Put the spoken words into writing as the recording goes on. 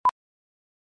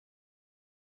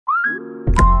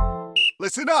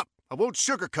Listen up. I won't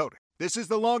sugarcoat it. This is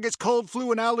the longest cold,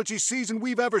 flu, and allergy season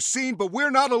we've ever seen, but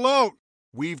we're not alone.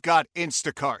 We've got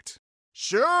Instacart.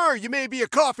 Sure, you may be a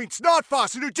coughing snot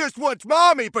faucet who just wants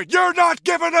mommy, but you're not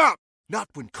giving up. Not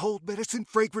when cold medicine,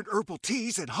 fragrant herbal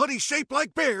teas, and honey shaped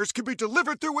like bears can be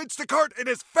delivered through Instacart in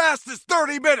as fast as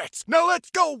 30 minutes. Now let's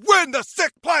go win the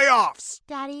sick playoffs.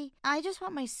 Daddy, I just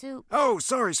want my soup. Oh,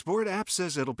 sorry, Sport. App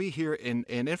says it'll be here in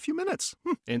a few minutes.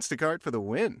 Instacart for the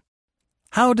win.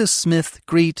 How does Smith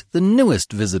greet the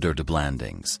newest visitor to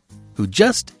Blandings, who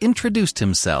just introduced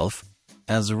himself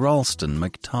as Ralston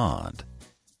McTodd?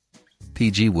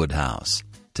 P.G. Wodehouse,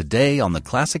 today on the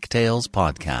Classic Tales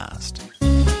podcast.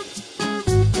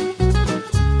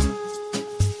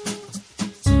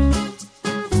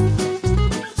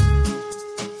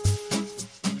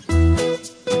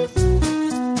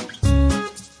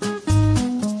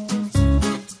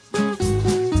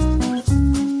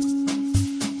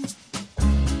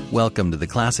 Welcome to the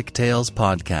Classic Tales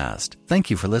podcast. Thank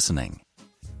you for listening.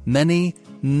 Many,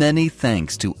 many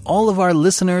thanks to all of our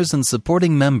listeners and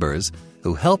supporting members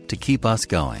who help to keep us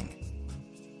going.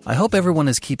 I hope everyone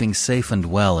is keeping safe and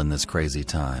well in this crazy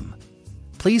time.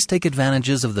 Please take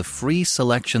advantages of the free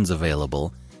selections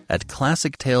available at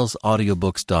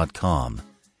ClassicTalesAudiobooks.com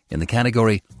in the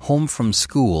category Home from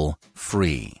School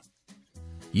Free.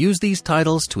 Use these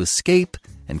titles to escape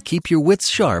and keep your wits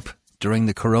sharp during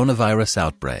the coronavirus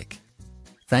outbreak.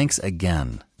 Thanks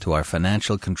again to our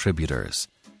financial contributors.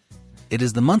 It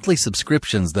is the monthly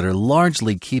subscriptions that are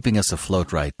largely keeping us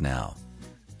afloat right now,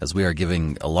 as we are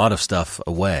giving a lot of stuff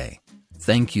away.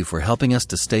 Thank you for helping us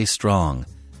to stay strong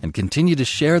and continue to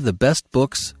share the best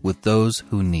books with those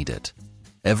who need it.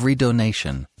 Every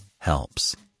donation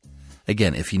helps.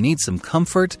 Again, if you need some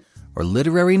comfort or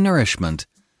literary nourishment,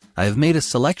 I have made a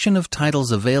selection of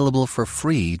titles available for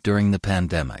free during the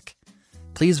pandemic.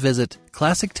 Please visit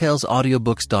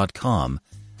ClassicTalesAudiobooks.com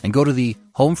and go to the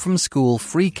Home from School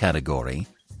Free category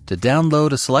to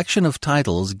download a selection of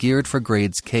titles geared for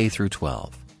grades K through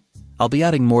 12. I'll be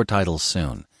adding more titles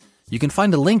soon. You can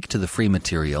find a link to the free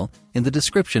material in the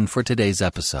description for today's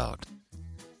episode.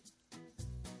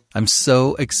 I'm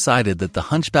so excited that The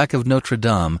Hunchback of Notre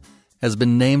Dame has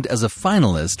been named as a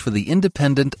finalist for the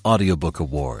Independent Audiobook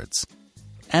Awards.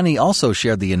 Annie also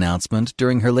shared the announcement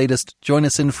during her latest Join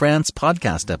Us in France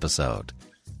podcast episode.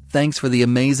 Thanks for the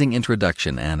amazing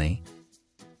introduction, Annie.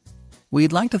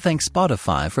 We'd like to thank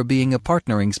Spotify for being a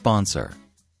partnering sponsor.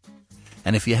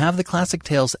 And if you have the Classic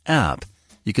Tales app,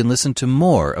 you can listen to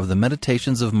more of the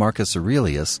Meditations of Marcus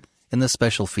Aurelius in the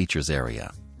special features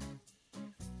area.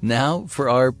 Now for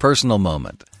our personal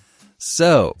moment.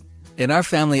 So, in our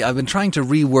family, I've been trying to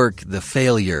rework the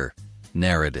failure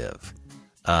narrative.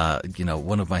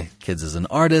 One of my kids is an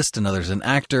artist, another's an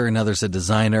actor, another's a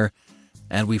designer,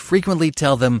 and we frequently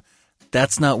tell them,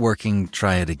 that's not working,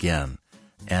 try it again.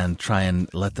 And try and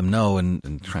let them know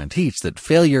and try and teach that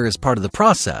failure is part of the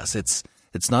process. It's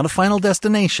not a final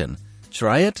destination.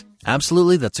 Try it.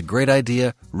 Absolutely, that's a great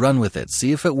idea. Run with it.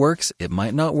 See if it works. It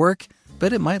might not work,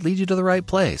 but it might lead you to the right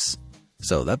place.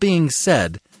 So that being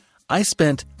said, I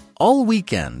spent all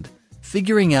weekend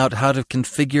figuring out how to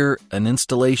configure an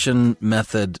installation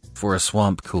method for a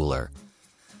swamp cooler.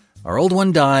 Our old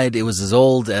one died. It was as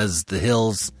old as the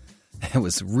hills. It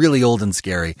was really old and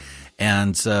scary.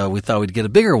 And we thought we'd get a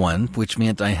bigger one, which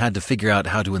meant I had to figure out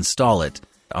how to install it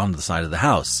on the side of the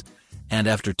house. And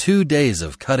after 2 days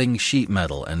of cutting sheet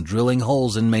metal and drilling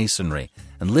holes in masonry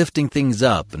and lifting things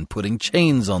up and putting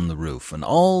chains on the roof and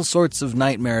all sorts of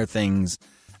nightmare things,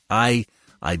 I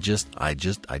just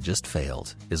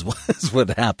failed, is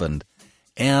what happened.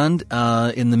 And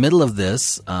in the middle of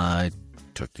this, I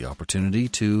took the opportunity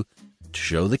to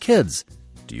show the kids.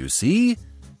 Do you see?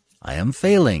 I am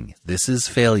failing. This is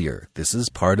failure. This is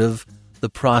part of the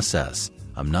process.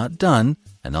 I'm not done,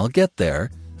 and I'll get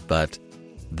there, but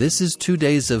this is 2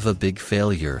 days of a big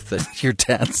failure that your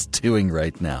dad's doing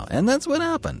right now. And that's what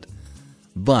happened.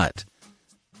 But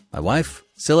my wife,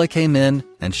 Scylla, came in,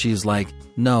 and she's like,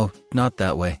 no, not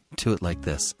that way. Do it like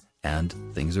this. And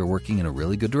things are working in a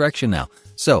really good direction now.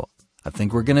 So I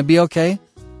think we're going to be okay.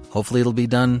 Hopefully it'll be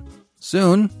done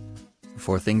soon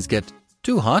before things get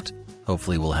too hot.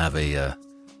 Hopefully we'll have a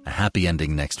happy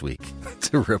ending next week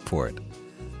to report.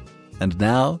 And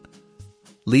now,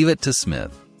 Leave It to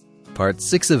Smith, Part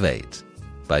 6 of 8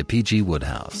 by P.G.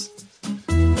 Wodehouse.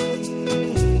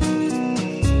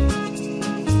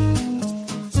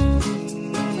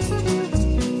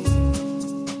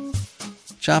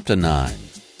 Chapter 9.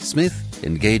 Smith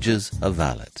engages a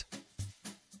valet.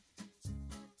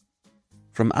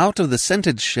 From out of the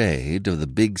scented shade of the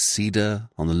big cedar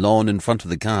on the lawn in front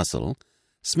of the castle,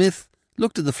 Smith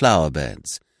looked at the flower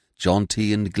beds,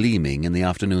 jaunty and gleaming in the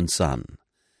afternoon sun.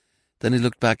 Then he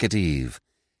looked back at Eve,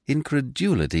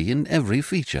 incredulity in every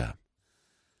feature.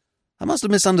 "I must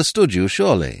have misunderstood you,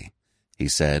 surely," he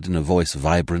said in a voice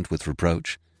vibrant with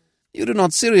reproach. "You do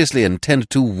not seriously intend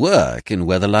to work in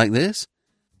weather like this?"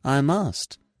 "I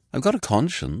must. I've got a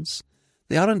conscience.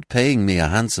 They aren't paying me a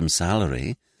handsome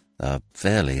salary, a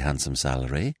fairly handsome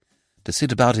salary, to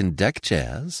sit about in deck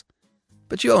chairs."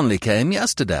 "But you only came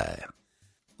yesterday."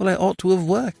 "Well, I ought to have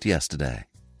worked yesterday."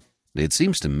 "It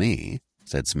seems to me,"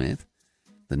 said Smith,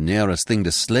 "the nearest thing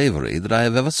to slavery that I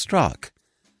have ever struck.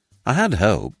 I had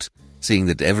hoped, seeing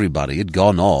that everybody had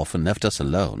gone off and left us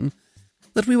alone,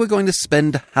 that we were going to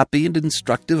spend a happy and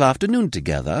instructive afternoon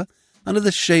together under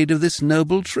the shade of this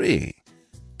noble tree,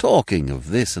 talking of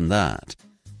this and that.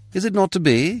 Is it not to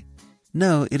be?"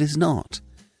 "No, it is not.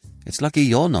 It's lucky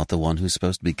you're not the one who's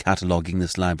supposed to be cataloguing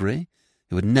this library.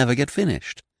 It would never get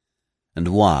finished." "And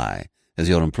why, as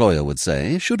your employer would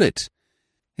say, should it?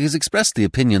 He has expressed the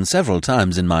opinion several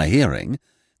times in my hearing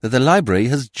that the library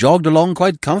has jogged along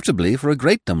quite comfortably for a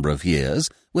great number of years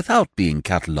without being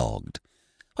catalogued.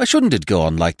 Why shouldn't it go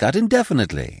on like that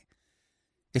indefinitely?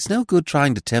 It's no good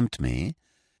trying to tempt me.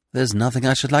 There's nothing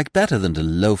I should like better than to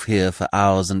loaf here for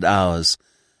hours and hours.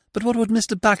 But what would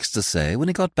Mr. Baxter say when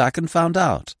he got back and found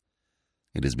out?"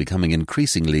 "It is becoming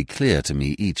increasingly clear to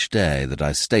me each day that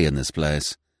I stay in this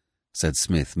place," said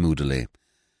Smith moodily,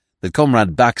 "that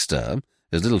Comrade Baxter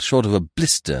is little short of a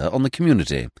blister on the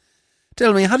community.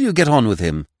 Tell me, how do you get on with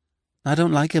him?" "I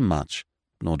don't like him much."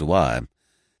 "Nor do I.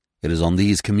 It is on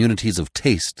these communities of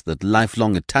taste that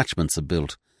lifelong attachments are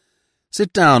built.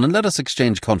 Sit down and let us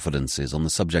exchange confidences on the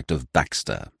subject of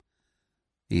Baxter."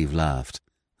 Eve laughed.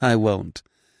 "I won't.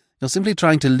 You're simply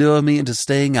trying to lure me into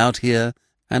staying out here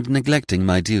and neglecting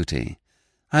my duty.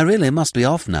 I really must be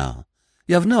off now.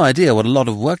 You have no idea what a lot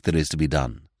of work there is to be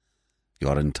done." "You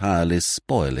are entirely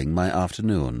spoiling my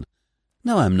afternoon."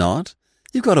 "No, I'm not.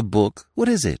 You've got a book. What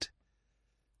is it?"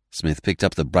 Smith picked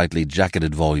up the brightly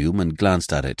jacketed volume and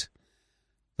glanced at it.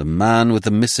 "The Man with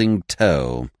the Missing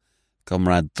Toe.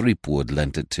 Comrade Threepwood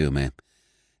lent it to me.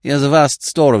 He has a vast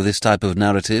store of this type of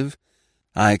narrative.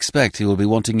 I expect he will be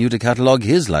wanting you to catalogue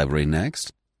his library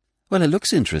next." "Well, it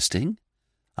looks interesting."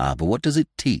 "Ah, but what does it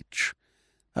teach?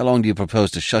 How long do you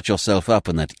propose to shut yourself up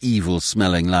in that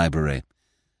evil-smelling library?"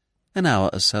 "An hour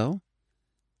or so."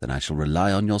 "Then I shall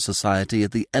rely on your society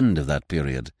at the end of that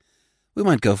period. We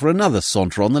might go for another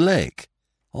saunter on the lake."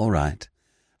 "All right.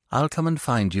 I'll come and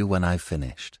find you when I've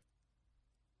finished."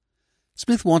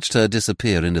 Smith watched her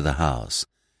disappear into the house,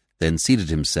 then seated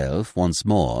himself once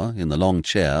more in the long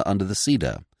chair under the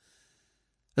cedar.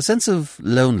 A sense of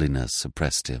loneliness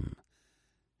oppressed him.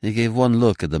 He gave one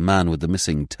look at the Man with the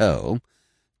Missing Toe,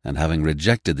 and having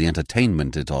rejected the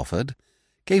entertainment it offered,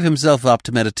 gave himself up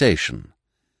to meditation.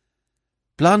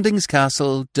 Blanding's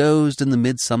castle dozed in the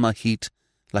midsummer heat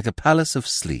like a palace of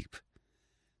sleep.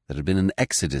 There had been an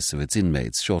exodus of its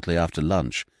inmates shortly after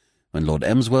lunch, when Lord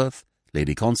Emsworth,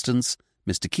 Lady Constance,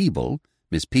 Mr. Keeble,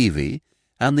 Miss Peavy,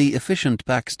 and the efficient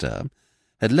Baxter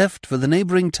had left for the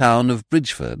neighbouring town of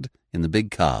Bridgeford in the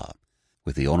big car,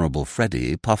 with the Honourable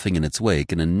Freddy puffing in its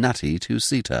wake in a natty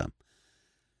two-seater.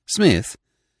 Smith,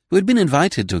 who had been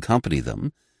invited to accompany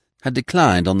them, had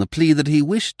declined on the plea that he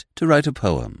wished to write a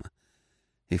poem.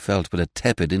 He felt but a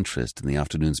tepid interest in the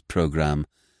afternoon's programme,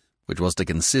 which was to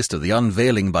consist of the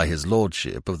unveiling by his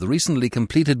lordship of the recently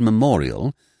completed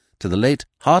memorial to the late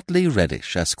Hartley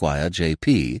Reddish, Esquire,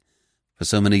 J.P., for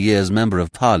so many years Member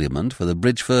of Parliament for the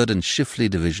Bridgeford and Shifley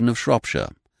division of Shropshire.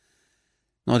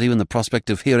 Not even the prospect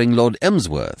of hearing Lord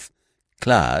Emsworth,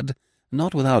 clad,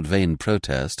 not without vain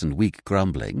protest and weak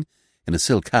grumbling, in a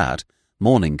silk hat,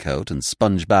 morning coat and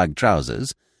sponge-bag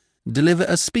trousers, deliver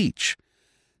a speech,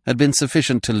 had been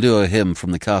sufficient to lure him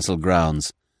from the castle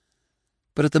grounds.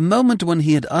 But at the moment when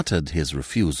he had uttered his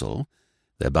refusal,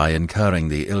 thereby incurring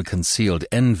the ill-concealed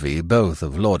envy both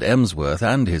of Lord Emsworth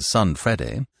and his son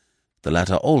Freddy, the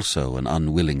latter also an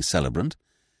unwilling celebrant,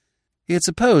 he had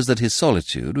supposed that his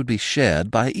solitude would be shared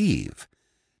by Eve.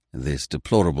 This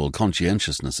deplorable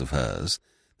conscientiousness of hers,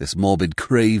 this morbid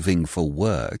craving for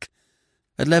work,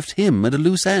 had left him at a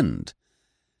loose end.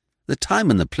 The time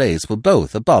and the place were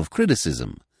both above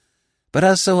criticism, but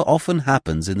as so often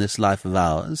happens in this life of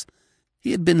ours, he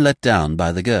had been let down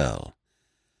by the girl.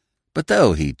 But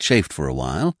though he chafed for a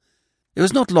while, it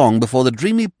was not long before the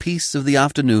dreamy peace of the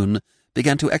afternoon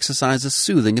began to exercise a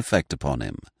soothing effect upon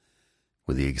him.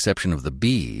 With the exception of the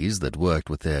bees that worked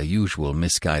with their usual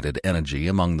misguided energy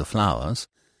among the flowers,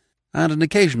 and an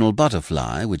occasional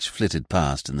butterfly which flitted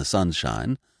past in the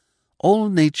sunshine, all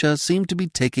nature seemed to be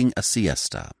taking a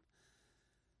siesta.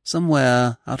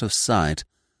 Somewhere out of sight,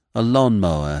 a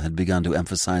lawn-mower had begun to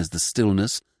emphasize the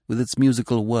stillness with its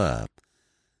musical whir.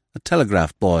 A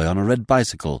telegraph boy on a red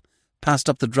bicycle passed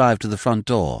up the drive to the front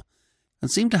door and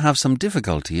seemed to have some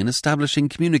difficulty in establishing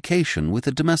communication with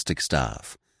the domestic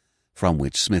staff, from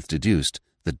which Smith deduced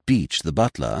that Beach, the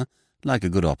butler, like a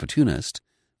good opportunist,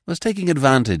 was taking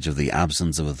advantage of the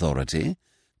absence of authority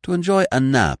to enjoy a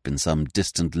nap in some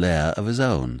distant lair of his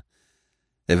own.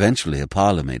 Eventually a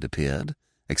parlour-maid appeared,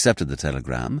 accepted the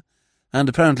telegram, and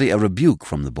apparently a rebuke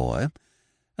from the boy,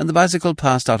 and the bicycle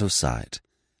passed out of sight,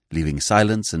 leaving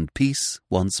silence and peace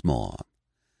once more.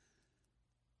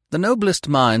 The noblest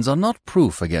minds are not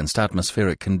proof against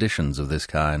atmospheric conditions of this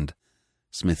kind.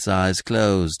 Smith's eyes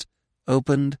closed,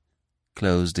 opened,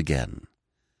 closed again,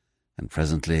 and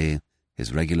presently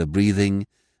his regular breathing,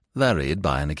 varied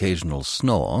by an occasional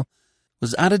snore,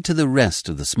 was added to the rest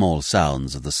of the small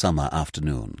sounds of the summer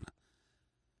afternoon.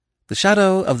 The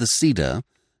shadow of the cedar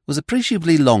was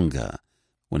appreciably longer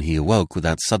when he awoke with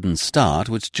that sudden start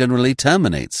which generally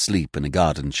terminates sleep in a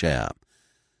garden chair.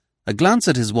 A glance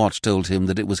at his watch told him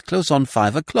that it was close on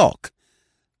 5 o'clock,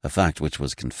 a fact which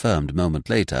was confirmed a moment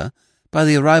later by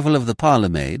the arrival of the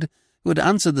parlour-maid who had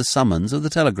answered the summons of the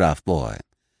telegraph boy.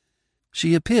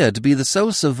 She appeared to be the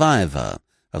sole survivor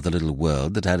of the little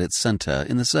world that had its centre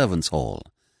in the servants' hall,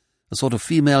 a sort of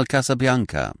female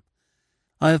Casabianca.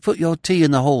 "I have put your tea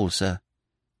in the hall, sir."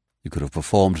 You could have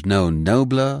performed no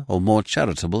nobler or more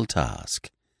charitable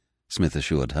task, Smith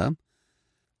assured her,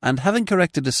 and having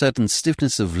corrected a certain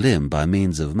stiffness of limb by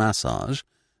means of massage,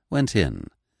 went in.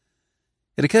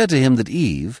 It occurred to him that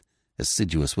Eve,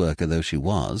 assiduous worker though she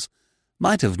was,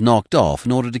 might have knocked off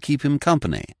in order to keep him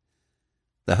company.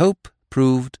 The hope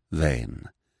proved vain.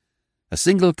 A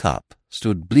single cup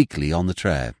stood bleakly on the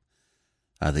tray.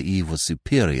 Either Eve was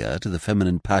superior to the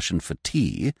feminine passion for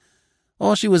tea,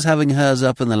 or she was having hers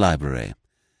up in the library.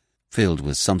 Filled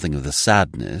with something of the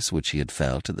sadness which he had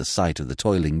felt at the sight of the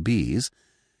toiling bees,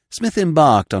 Smith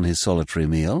embarked on his solitary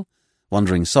meal,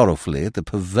 wondering sorrowfully at the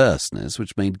perverseness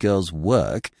which made girls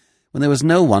work when there was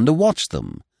no one to watch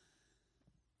them.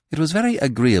 It was very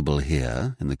agreeable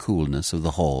here, in the coolness of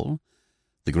the hall.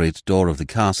 The great door of the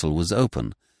castle was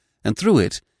open, and through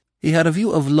it he had a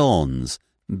view of lawns,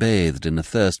 bathed in a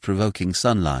thirst-provoking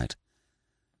sunlight.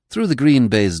 Through the green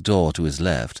baize door to his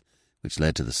left, which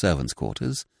led to the servants'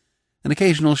 quarters, an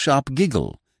occasional sharp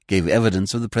giggle gave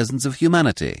evidence of the presence of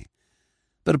humanity.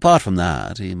 But apart from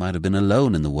that, he might have been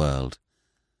alone in the world.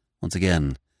 Once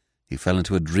again, he fell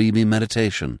into a dreamy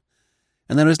meditation,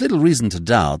 and there is little reason to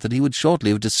doubt that he would shortly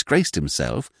have disgraced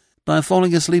himself by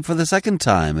falling asleep for the second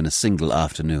time in a single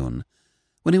afternoon,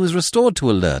 when he was restored to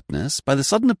alertness by the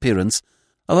sudden appearance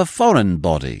of a foreign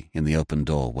body in the open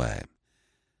doorway.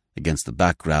 Against the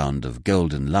background of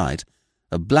golden light,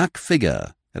 a black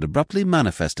figure had abruptly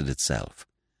manifested itself.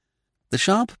 The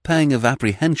sharp pang of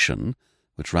apprehension,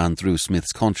 which ran through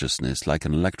Smith's consciousness like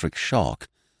an electric shock,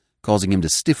 causing him to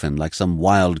stiffen like some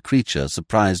wild creature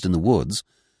surprised in the woods,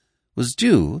 was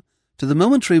due to the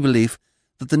momentary belief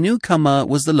that the newcomer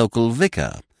was the local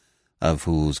vicar, of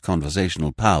whose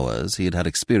conversational powers he had had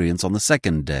experience on the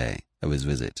second day of his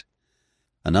visit.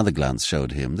 Another glance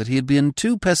showed him that he had been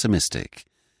too pessimistic.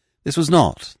 This was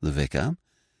not the vicar.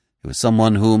 It was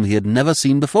someone whom he had never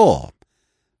seen before,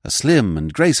 a slim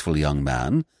and graceful young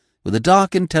man with a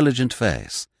dark, intelligent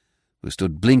face, who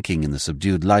stood blinking in the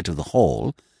subdued light of the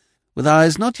hall, with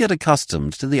eyes not yet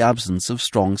accustomed to the absence of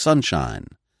strong sunshine.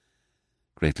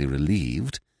 Greatly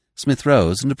relieved, Smith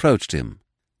rose and approached him.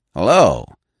 "Hello,"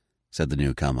 said the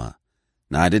newcomer.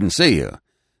 "I didn't see you.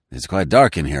 It's quite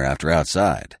dark in here after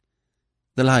outside."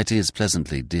 "The light is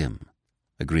pleasantly dim,"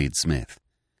 agreed Smith.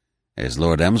 "Is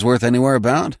Lord Emsworth anywhere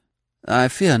about?" "I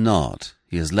fear not.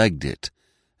 He has legged it,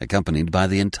 accompanied by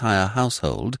the entire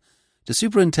household, to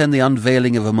superintend the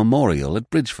unveiling of a memorial at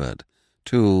Bridgeford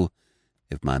to,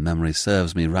 if my memory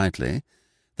serves me rightly,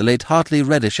 the late Hartley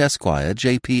Reddish Esquire,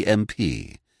 J.P.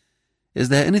 M.P. Is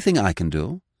there anything I can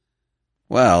do?"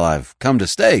 "Well, I've come to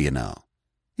stay, you know."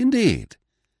 "Indeed."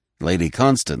 "Lady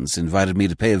Constance invited me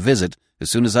to pay a visit as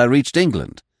soon as I reached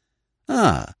England."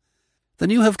 "Ah, then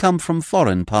you have come from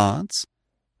foreign parts?"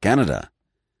 "Canada."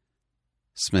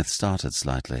 Smith started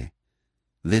slightly.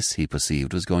 This, he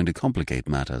perceived, was going to complicate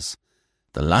matters.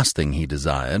 The last thing he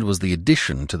desired was the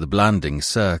addition to the Blanding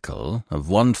circle of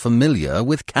one familiar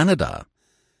with Canada.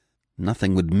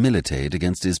 Nothing would militate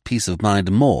against his peace of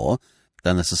mind more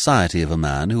than the society of a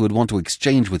man who would want to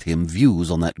exchange with him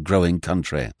views on that growing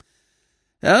country.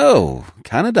 "Oh,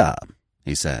 Canada,"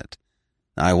 he said.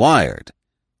 "I wired,"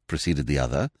 proceeded the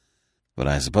other, "but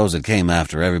I suppose it came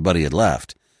after everybody had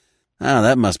left. "Ah,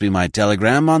 that must be my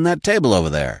telegram on that table over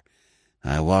there."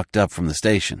 I walked up from the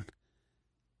station.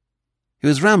 He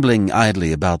was rambling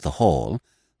idly about the hall,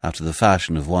 after the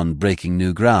fashion of one breaking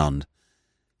new ground.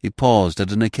 He paused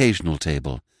at an occasional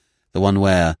table, the one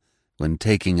where, when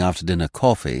taking after-dinner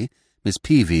coffee, Miss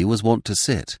Peavy was wont to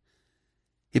sit.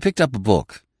 He picked up a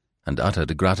book and uttered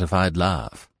a gratified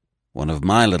laugh. "One of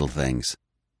my little things,"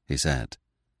 he said.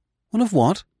 "One of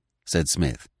what?" said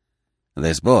Smith.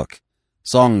 "This book,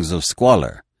 Songs of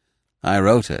Squalor. I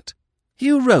wrote it."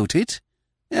 "You wrote it?"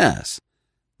 "Yes.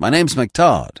 My name's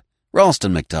McTodd,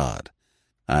 Ralston McTodd.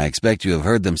 I expect you have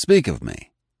heard them speak of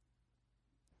me."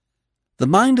 The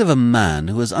mind of a man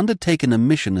who has undertaken a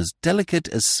mission as delicate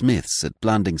as Smith's at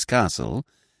Blandings Castle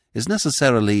is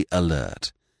necessarily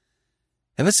alert.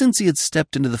 Ever since he had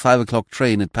stepped into the 5 o'clock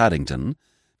train at Paddington,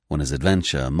 when his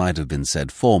adventure might have been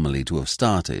said formally to have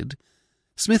started,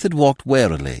 Smith had walked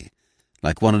warily,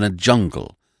 like one in a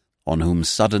jungle, on whom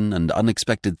sudden and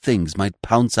unexpected things might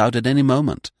pounce out at any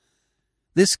moment.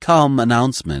 This calm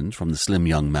announcement from the slim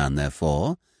young man,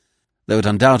 therefore, though it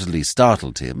undoubtedly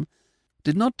startled him,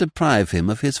 did not deprive him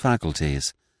of his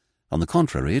faculties. On the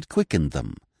contrary, it quickened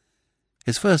them.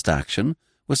 His first action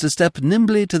was to step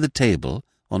nimbly to the table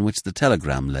on which the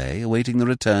telegram lay, awaiting the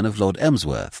return of Lord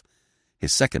Emsworth.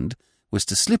 His second was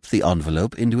to slip the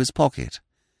envelope into his pocket.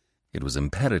 It was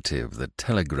imperative that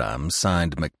telegrams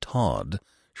signed McTodd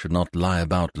should not lie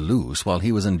about loose while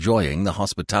he was enjoying the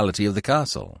hospitality of the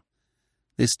castle.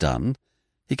 This done,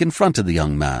 he confronted the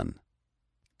young man.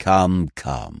 "Come,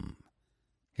 come,"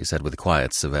 he said with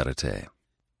quiet severity.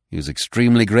 He was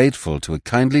extremely grateful to a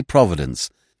kindly providence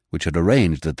which had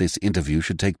arranged that this interview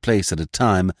should take place at a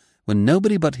time when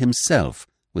nobody but himself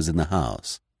was in the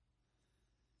house.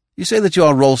 "You say that you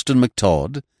are Ralston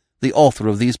McTodd, the author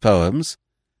of these poems?"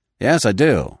 "Yes, I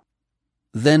do."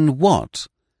 "Then what,"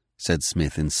 said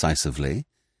Smith incisively,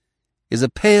 "is a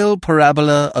pale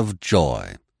parabola of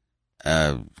joy?"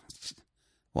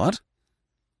 What?"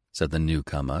 said the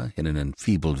newcomer in an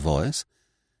enfeebled voice.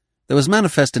 There was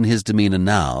manifest in his demeanour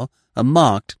now a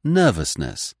marked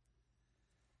nervousness.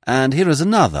 "And here is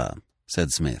another,"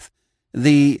 said Smith.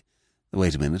 Wait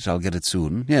a minute, I'll get it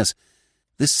soon. Yes,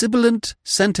 the sibilant,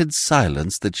 scented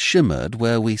silence that shimmered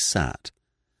where we sat.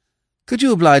 Could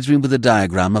you oblige me with a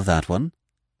diagram of that one?"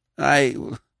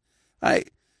 What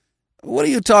are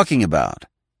you talking about?"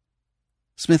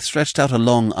 Smith stretched out a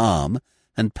long arm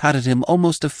and patted him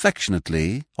almost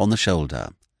affectionately on the shoulder.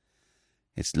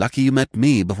 "It's lucky you met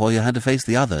me before you had to face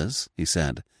the others," he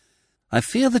said. "I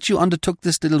fear that you undertook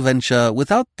this little venture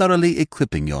without thoroughly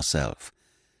equipping yourself.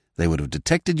 They would have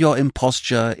detected your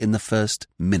imposture in the first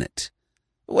minute."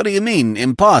 "What do you mean,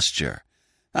 imposture?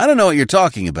 I don't know what you're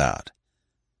talking about."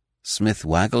 Smith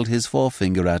waggled his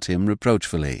forefinger at him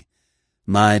reproachfully.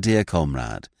 "My dear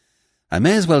comrade, I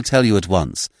may as well tell you at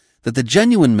once that the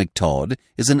genuine McTodd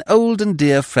is an old and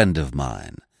dear friend of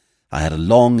mine. I had a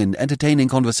long and entertaining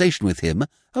conversation with him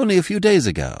only a few days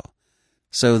ago.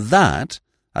 So that,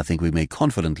 I think we may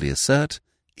confidently assert,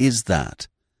 is that.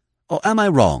 Or am I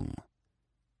wrong?"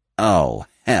 "Oh,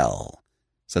 hell,"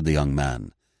 said the young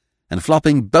man, and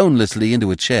flopping bonelessly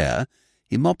into a chair,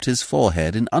 he mopped his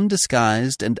forehead in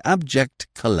undisguised and abject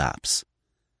collapse.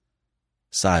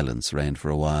 Silence reigned for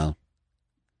a while.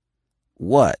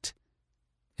 "What?"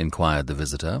 inquired the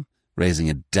visitor, raising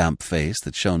a damp face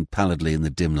that shone pallidly in the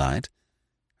dim light.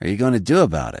 "Are you going to do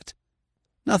about it?"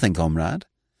 "Nothing, comrade.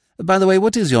 By the way,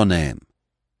 what is your name?"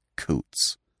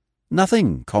 "Coots."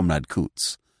 "Nothing, Comrade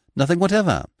Coots. Nothing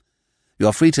whatever. You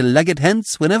are free to leg it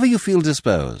hence whenever you feel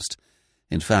disposed.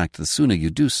 In fact, the sooner you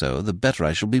do so, the better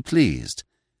I shall be pleased."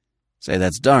 "Say,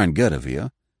 that's darn good of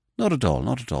you." "Not at all,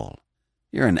 not at all."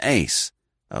 "You're an ace."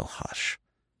 "Oh, hush,"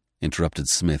 interrupted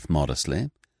Smith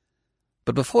modestly.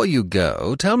 "But before you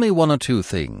go, tell me one or two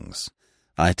things.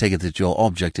 I take it that your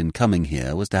object in coming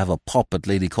here was to have a pop at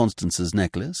Lady Constance's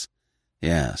necklace?"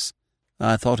 "Yes."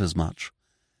 "I thought as much.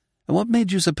 And what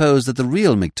made you suppose that the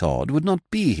real McTodd would not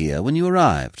be here when you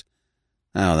arrived?"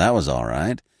 "Oh, that was all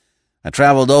right. I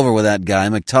travelled over with that guy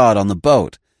McTodd on the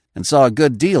boat, and saw a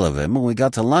good deal of him when we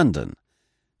got to London.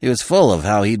 He was full of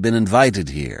how he'd been invited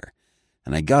here,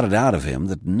 and I got it out of him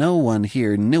that no one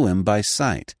here knew him by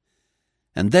sight.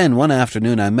 And then one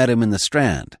afternoon I met him in the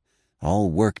Strand, all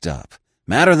worked up,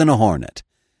 madder than a hornet.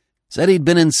 Said he'd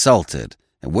been insulted,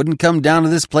 and wouldn't come down to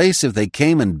this place if they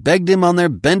came and begged him on their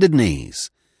bended knees.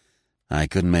 I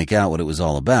couldn't make out what it was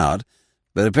all about,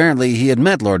 but apparently he had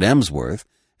met Lord Emsworth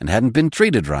and hadn't been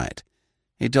treated right.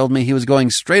 He told me he was going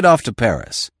straight off to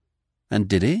Paris." "And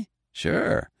did he?"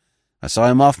 "Sure. I saw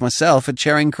him off myself at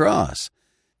Charing Cross.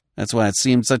 That's why it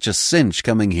seemed such a cinch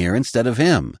coming here instead of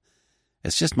him.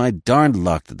 It's just my darned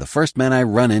luck that the first man I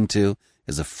run into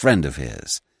is a friend of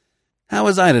his. How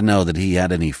was I to know that he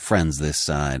had any friends this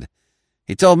side?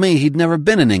 He told me he'd never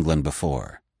been in England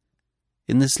before.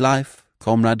 In this life,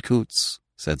 Comrade Coots,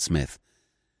 said Smith,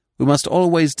 we must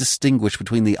always distinguish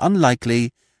between the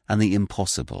unlikely and the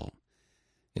impossible.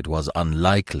 It was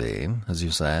unlikely, as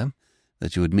you say,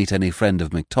 that you would meet any friend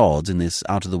of McTodd's in this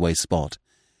out-of-the-way spot,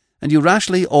 and you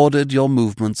rashly ordered your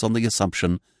movements on the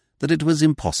assumption that it was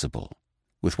impossible.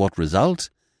 With what result?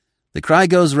 The cry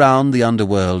goes round the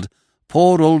underworld,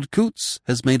 poor old Coots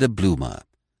has made a bloomer.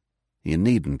 You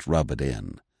needn't rub it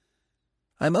in.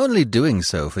 I'm only doing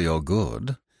so for your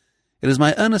good. It is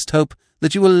my earnest hope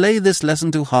that you will lay this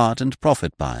lesson to heart and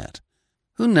profit by it.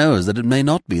 Who knows that it may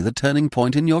not be the turning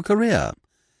point in your career?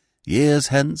 Years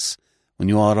hence, when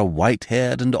you are a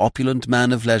white-haired and opulent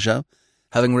man of leisure,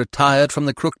 having retired from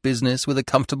the crook business with a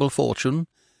comfortable fortune,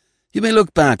 you may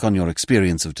look back on your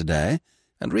experience of today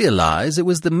and realize it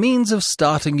was the means of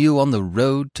starting you on the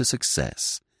road to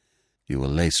success. You will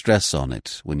lay stress on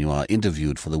it when you are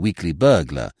interviewed for the Weekly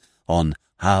Burglar on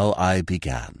How I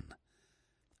Began.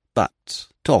 But,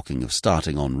 talking of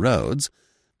starting on roads,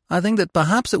 I think that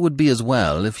perhaps it would be as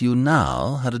well if you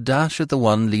now had a dash at the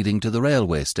one leading to the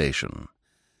railway station.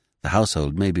 The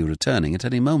household may be returning at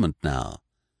any moment now.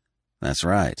 That's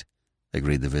right,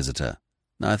 agreed the visitor.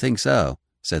 I think so,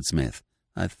 said Smith.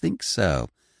 I think so.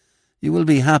 You will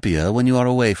be happier when you are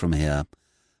away from here.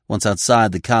 Once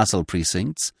outside the castle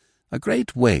precincts, a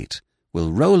great weight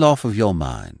will roll off of your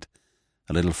mind.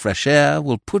 A little fresh air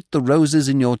will put the roses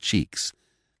in your cheeks.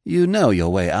 You know your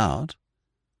way out.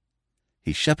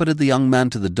 He shepherded the young man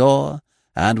to the door,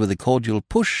 and with a cordial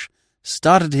push,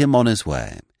 started him on his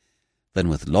way. Then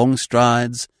with long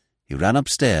strides, he ran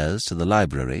upstairs to the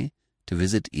library to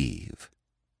visit Eve.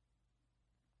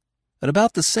 At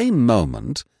about the same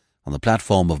moment, on the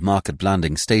platform of Market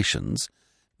Blanding stations,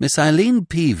 Miss Eileen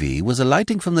Peavy was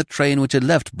alighting from the train which had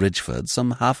left Bridgeford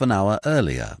some half an hour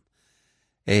earlier.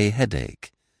 A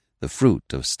headache, the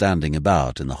fruit of standing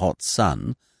about in the hot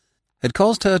sun, had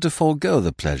caused her to forego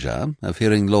the pleasure of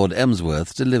hearing Lord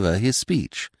Emsworth deliver his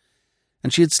speech,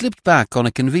 and she had slipped back on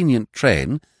a convenient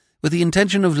train with the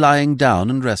intention of lying down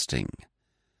and resting.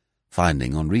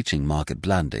 Finding on reaching Market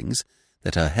Blandings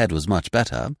that her head was much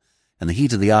better, and the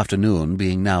heat of the afternoon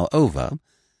being now over,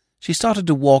 she started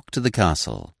to walk to the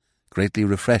castle, greatly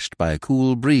refreshed by a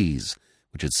cool breeze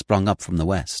which had sprung up from the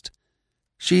west.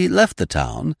 She left the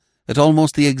town at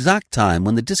almost the exact time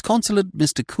when the disconsolate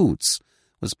Mr. Coots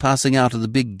was passing out of the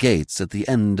big gates at the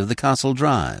end of the castle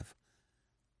drive.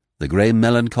 The grey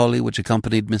melancholy which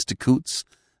accompanied Mr. Coots,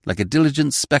 like a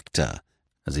diligent spectre,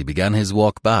 as he began his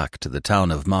walk back to the town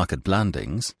of Market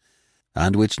Blandings,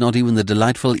 and which not even the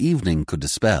delightful evening could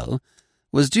dispel,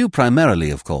 was due primarily,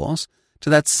 of course, to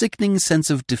that sickening sense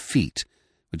of defeat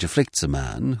which afflicts a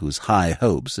man whose high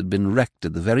hopes had been wrecked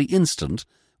at the very instant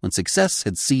when success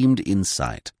had seemed in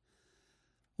sight.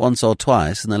 Once or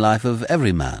twice in the life of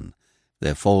every man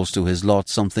there falls to his lot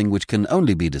something which can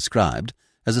only be described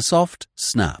as a soft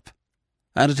snap,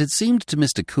 and it had seemed to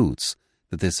Mr. Coots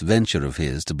that this venture of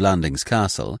his to Blandings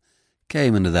Castle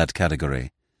came into that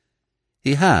category.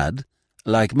 He had,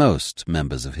 like most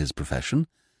members of his profession,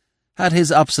 had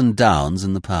his ups and downs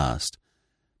in the past,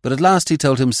 but at last he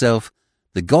told himself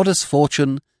the goddess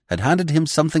Fortune had handed him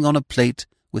something on a plate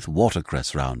with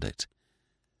watercress round it.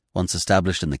 Once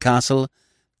established in the castle,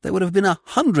 there would have been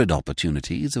 100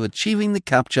 opportunities of achieving the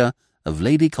capture of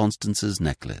Lady Constance's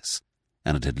necklace,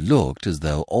 and it had looked as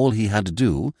though all he had to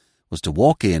do was to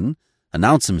walk in,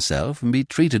 announce himself, and be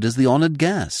treated as the honoured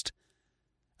guest.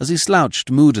 As he slouched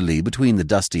moodily between the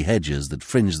dusty hedges that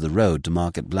fringed the road to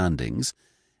Market Blandings,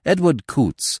 Edward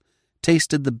Coots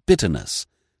tasted the bitterness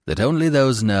that only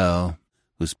those know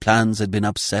whose plans had been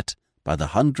upset by the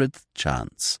 100th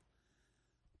chance.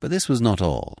 But this was not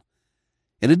all.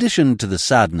 In addition to the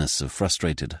sadness of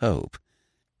frustrated hope,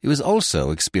 he was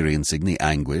also experiencing the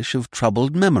anguish of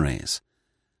troubled memories.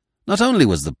 Not only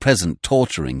was the present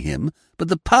torturing him, but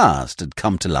the past had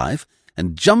come to life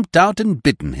and jumped out and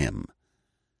bitten him.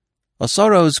 A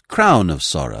sorrow's crown of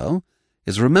sorrow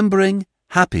is remembering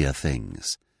happier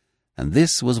things, and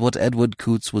this was what Edward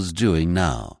Coots was doing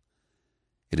now.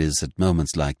 It is at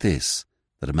moments like this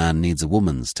that a man needs a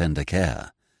woman's tender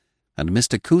care, and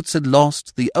Mr. Coots had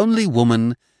lost the only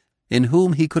woman in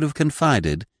whom he could have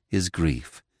confided his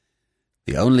grief,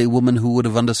 the only woman who would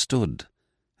have understood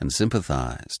and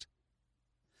sympathized.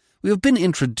 We have been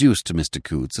introduced to Mr.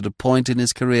 Coots at a point in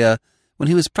his career when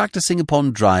he was practicing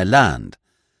upon dry land,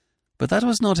 but that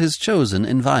was not his chosen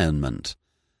environment.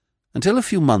 Until a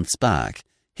few months back,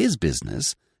 his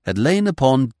business had lain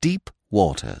upon deep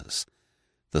waters,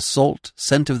 The salt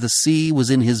scent of the sea was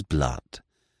in his blood.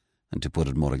 And to put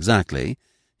it more exactly,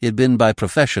 he had been by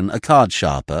profession a card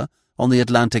sharper on the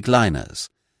Atlantic liners,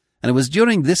 and it was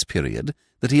during this period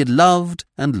that he had loved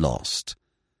and lost.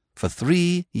 For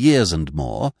 3 years and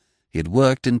more, he had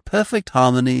worked in perfect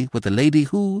harmony with a lady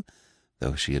who,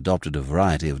 though she adopted a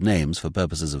variety of names for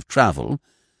purposes of travel,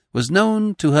 was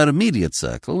known to her immediate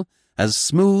circle as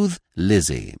Smooth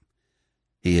Lizzie.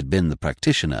 He had been the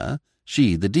practitioner,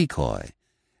 she the decoy,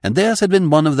 and theirs had been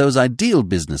one of those ideal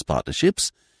business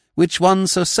partnerships which one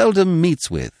so seldom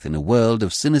meets with in a world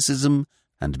of cynicism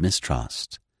and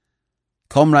mistrust.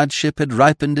 Comradeship had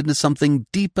ripened into something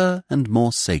deeper and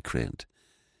more sacred,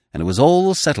 and it was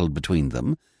all settled between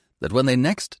them that when they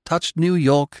next touched New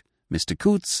York, Mr.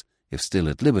 Coots, if still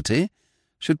at liberty,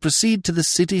 should proceed to the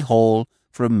City Hall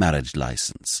for a marriage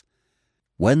license.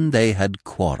 When they had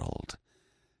quarrelled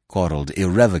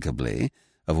irrevocably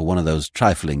over one of those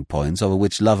trifling points over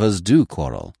which lovers do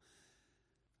quarrel.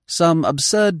 Some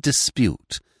absurd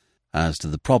dispute as to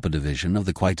the proper division of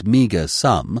the quite meagre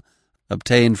sum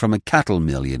obtained from a cattle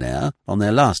millionaire on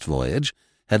their last voyage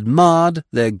had marred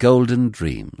their golden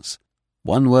dreams.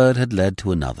 One word had led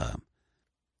to another.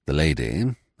 The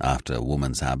lady, after a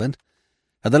woman's habit,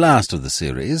 at the last of the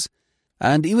series,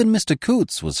 and even Mr.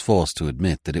 Coots was forced to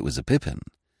admit that it was a pippin.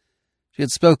 She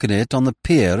had spoken it on the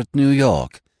pier at New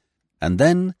York, and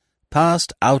then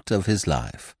passed out of his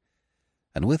life,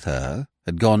 and with her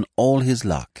had gone all his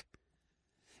luck.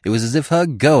 It was as if her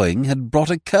going had brought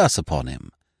a curse upon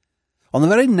him. On the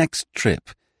very next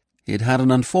trip, he had had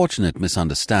an unfortunate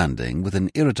misunderstanding with an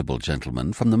irritable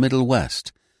gentleman from the Middle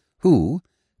West, who,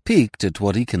 piqued at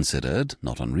what he considered,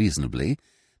 not unreasonably,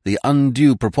 the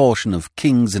undue proportion of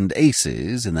kings and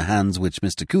aces in the hands which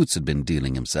Mr. Coots had been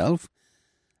dealing himself,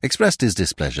 expressed his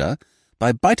displeasure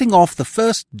by biting off the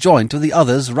first joint of the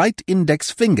other's right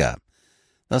index finger,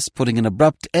 thus putting an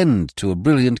abrupt end to a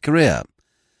brilliant career.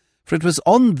 For it was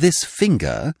on this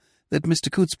finger that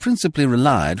Mr. Coots principally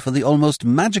relied for the almost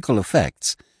magical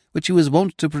effects which he was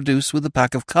wont to produce with a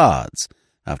pack of cards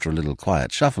after a little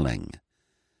quiet shuffling.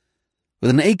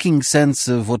 With an aching sense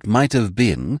of what might have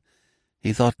been,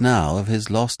 he thought now of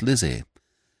his lost Lizzie.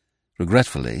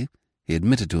 Regretfully, he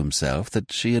admitted to himself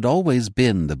that she had always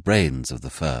been the brains of the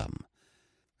firm.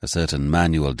 A certain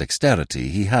manual dexterity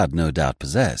he had no doubt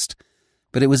possessed,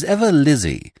 but it was ever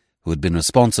Lizzie who had been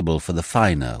responsible for the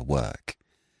finer work.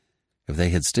 If they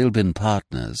had still been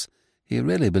partners, he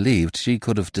really believed she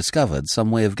could have discovered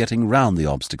some way of getting round the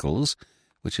obstacles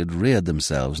which had reared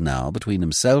themselves now between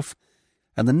himself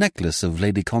and the necklace of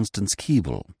Lady Constance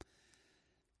Keble.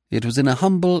 It was in a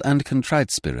humble and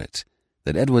contrite spirit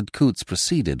that Edward Coots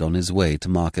proceeded on his way to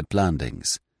Market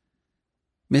Blandings.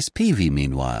 Miss Peavy,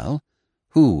 meanwhile,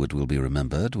 who, it will be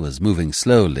remembered, was moving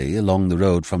slowly along the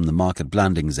road from the Market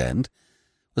Blandings end,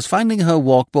 was finding her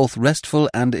walk both restful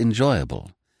and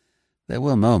enjoyable. There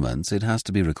were moments, it has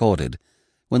to be recorded,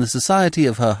 when the society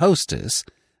of her hostess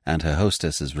and her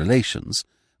hostess's relations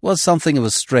was something of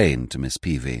a strain to Miss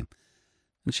Peavy,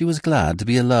 and she was glad to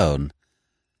be alone.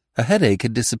 Her headache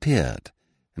had disappeared,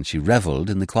 and she revelled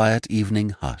in the quiet evening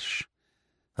hush.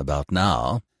 About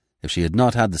now, if she had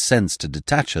not had the sense to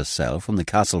detach herself from the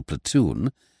castle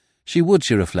platoon, she would,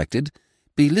 she reflected,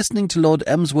 be listening to Lord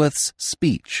Emsworth's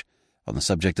speech on the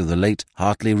subject of the late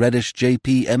Hartley Reddish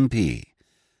J.P. M.P.,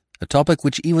 a topic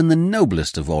which even the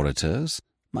noblest of orators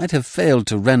might have failed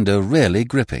to render really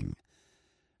gripping.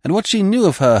 And what she knew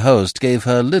of her host gave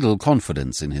her little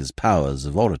confidence in his powers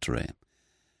of oratory.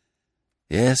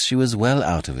 Yes, she was well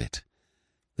out of it.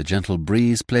 The gentle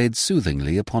breeze played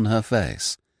soothingly upon her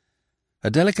face. Her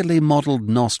delicately modelled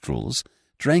nostrils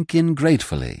drank in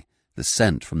gratefully the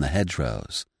scent from the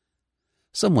hedgerows.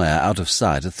 Somewhere out of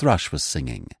sight a thrush was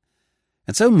singing,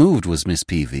 and so moved was Miss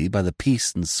Peavy by the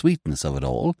peace and sweetness of it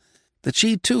all that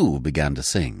she too began to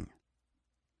sing.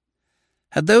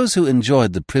 Had those who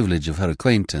enjoyed the privilege of her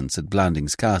acquaintance at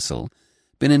Blandings Castle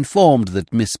been informed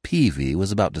that Miss Peavy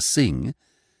was about to sing,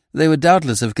 they would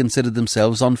doubtless have considered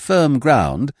themselves on firm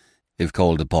ground if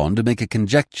called upon to make a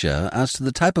conjecture as to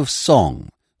the type of song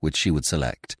which she would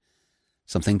select.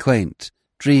 Something quaint,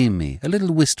 dreamy, a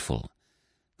little wistful.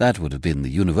 That would have been the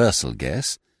universal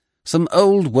guess. Some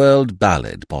old-world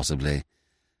ballad, possibly.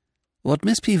 What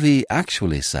Miss Peavy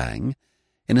actually sang,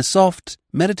 in a soft,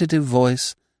 meditative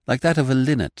voice like that of a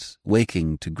linnet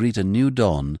waking to greet a new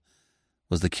dawn,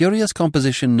 was the curious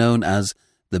composition known as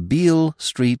the Beale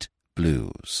Street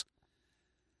Blues.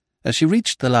 As she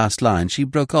reached the last line, she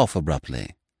broke off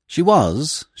abruptly. She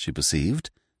was, she perceived,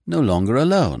 no longer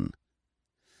alone.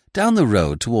 Down the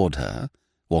road toward her,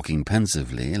 walking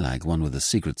pensively like one with a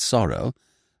secret sorrow,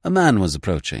 a man was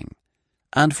approaching.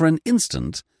 and for an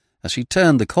instant, as she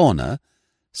turned the corner,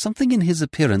 something in his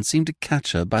appearance seemed to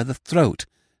catch her by the throat,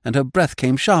 and her breath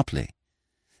came sharply.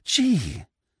 "Gee,"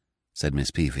 said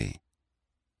Miss Peavy.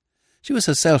 She was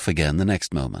herself again the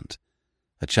next moment.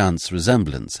 A chance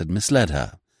resemblance had misled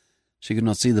her. She could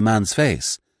not see the man's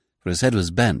face, for his head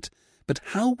was bent, but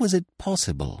how was it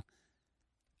possible?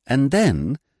 And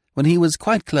then, when he was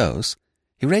quite close,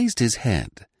 he raised his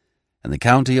head, and the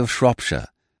county of Shropshire,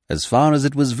 as far as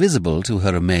it was visible to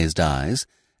her amazed eyes,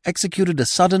 executed a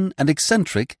sudden and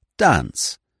eccentric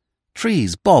dance.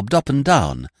 Trees bobbed up and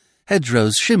down,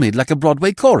 hedgerows shimmied like a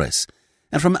Broadway chorus,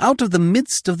 and from out of the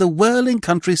midst of the whirling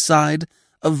countryside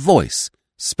a voice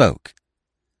spoke.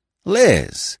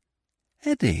 "Liz!"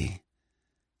 "Eddie!"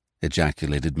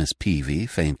 ejaculated Miss Peavy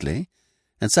faintly,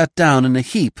 and sat down in a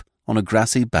heap on a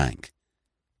grassy bank.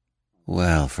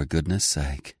 "Well, for goodness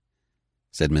sake,"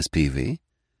 said Miss Peavy.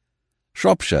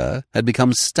 Shropshire had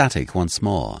become static once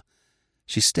more.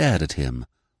 She stared at him,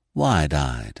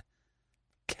 wide-eyed.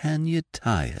 "Can you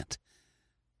tie it?"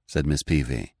 said Miss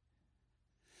Peavy.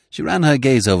 She ran her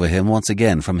gaze over him once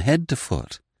again from head to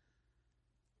foot.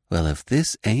 "Well, if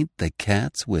this ain't the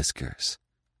cat's whiskers,"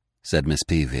 said Miss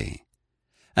Peavy.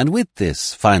 And with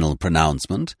this final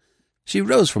pronouncement, she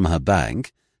rose from her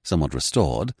bank, somewhat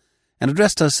restored, and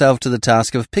addressed herself to the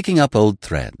task of picking up old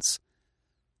threads.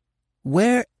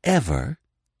 "Wherever,"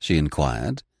 she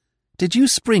inquired, "did you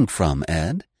spring from,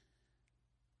 Ed?"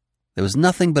 There was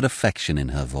nothing but affection in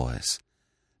her voice.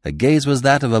 Her gaze was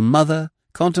that of a mother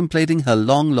contemplating her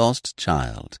long-lost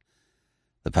child.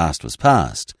 The past was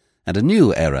past, and a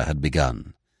new era had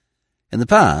begun. In the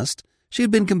past, she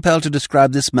had been compelled to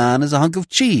describe this man as a hunk of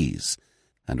cheese,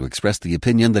 and to express the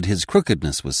opinion that his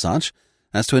crookedness was such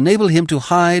as to enable him to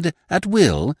hide at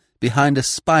will behind a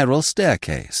spiral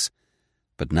staircase.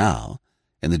 But now,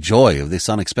 in the joy of this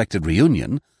unexpected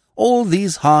reunion, all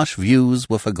these harsh views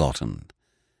were forgotten.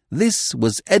 This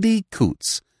was Eddie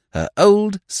Coots, her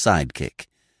old sidekick,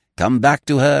 come back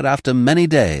to her after many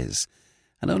days,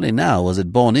 and only now was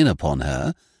it borne in upon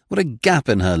her what a gap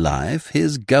in her life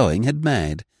his going had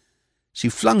made. She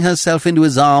flung herself into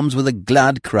his arms with a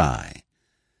glad cry.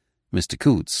 Mr.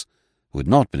 Coots, who had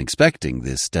not been expecting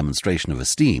this demonstration of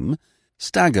esteem,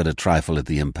 staggered a trifle at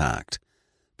the impact,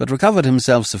 but recovered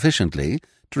himself sufficiently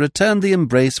to return the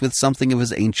embrace with something of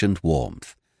his ancient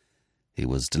warmth. He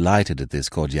was delighted at this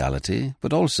cordiality,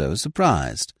 but also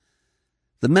surprised.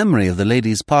 The memory of the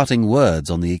lady's parting words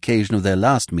on the occasion of their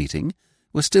last meeting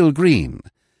was still green,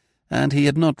 and he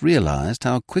had not realized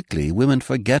how quickly women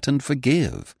forget and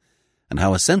forgive, and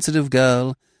how a sensitive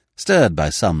girl, stirred by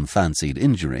some fancied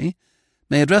injury,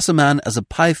 may address a man as a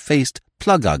pie-faced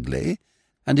plug-ugly,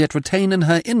 and yet retain in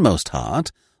her inmost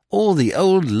heart all the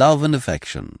old love and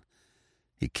affection.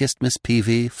 He kissed Miss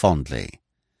Peavy fondly.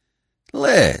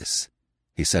 "Liz,"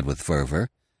 he said with fervour,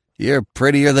 "you're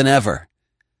prettier than ever."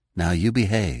 "Now you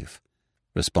behave,"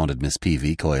 responded Miss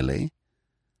Peavy coyly.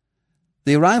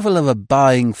 The arrival of a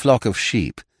baaing flock of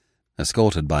sheep,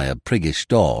 escorted by a priggish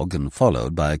dog and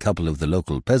followed by a couple of the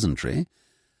local peasantry,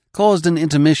 caused an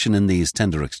intermission in these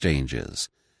tender exchanges,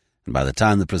 and by the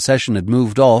time the procession had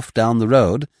moved off down the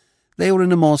road, they were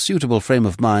in a more suitable frame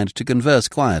of mind to converse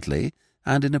quietly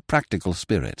and in a practical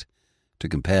spirit, to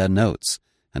compare notes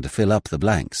and to fill up the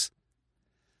blanks.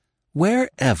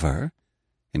 "Wherever,"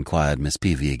 inquired Miss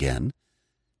Peavy again,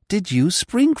 "did you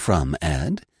spring from,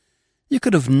 Ed? You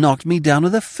could have knocked me down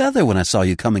with a feather when I saw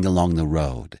you coming along the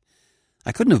road.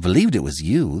 I couldn't have believed it was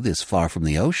you, this far from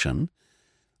the ocean.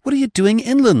 What are you doing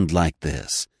inland like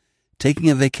this? Taking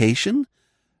a vacation?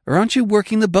 Or aren't you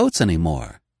working the boats any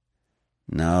more?"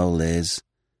 "No, Liz,"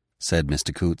 said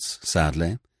Mr. Coots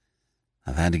sadly.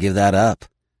 "I've had to give that up."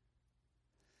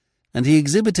 And he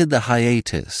exhibited the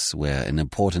hiatus where an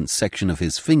important section of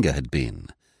his finger had been,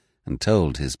 and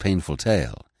told his painful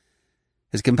tale.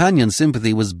 His companion's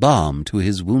sympathy was balm to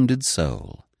his wounded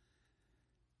soul.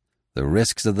 "The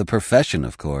risks of the profession,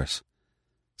 of course,"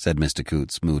 said Mr.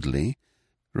 Coots moodily,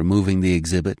 removing the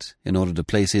exhibit in order to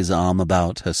place his arm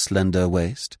about her slender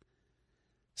waist.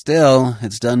 "Still,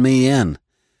 it's done me in.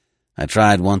 I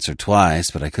tried once or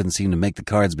twice, but I couldn't seem to make the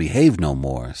cards behave no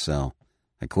more, so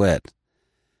I quit."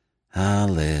 "Ah,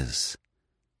 Liz,"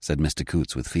 said Mr.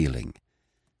 Coots with feeling,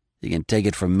 "you can take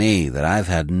it from me that I've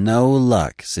had no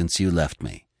luck since you left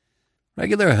me.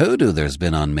 Regular hoodoo there's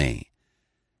been on me.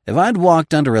 If I'd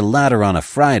walked under a ladder on a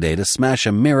Friday to smash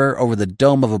a mirror over the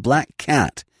dome of a black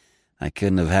cat, I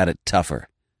couldn't have had it tougher."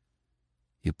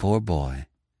 "You poor boy."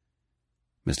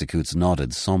 Mr. Coots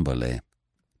nodded somberly.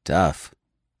 "Tough,"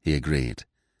 he agreed.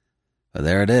 "But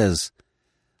there it is.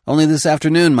 Only this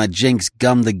afternoon my jinx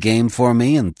gummed the game for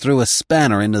me and threw a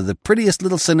spanner into the prettiest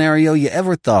little scenario you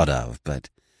ever thought of, but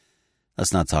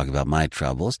let's not talk about my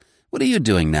troubles. What are you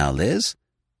doing now, Liz?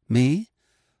 Me?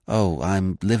 Oh,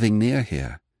 I'm living near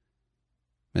here.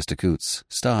 Mr. Coots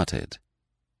started.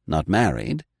 Not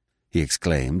married? He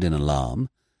exclaimed in alarm.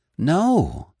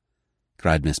 No,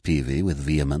 cried Miss Peavy with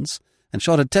vehemence, and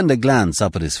shot a tender glance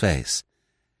up at his face.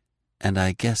 And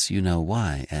I guess you know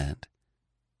why, Ed.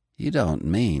 You don't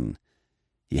mean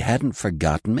you hadn't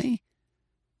forgotten me?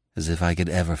 As if I could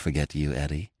ever forget you,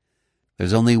 Eddie.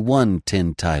 There's only one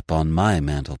tintype on my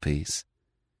mantelpiece.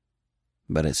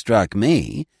 But it struck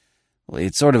me,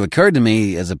 it sort of occurred to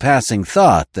me as a passing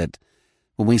thought that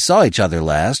when we saw each other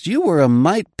last, you were a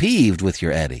mite peeved with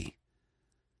your Eddie.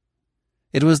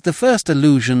 It was the first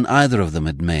allusion either of them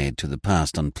had made to the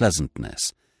past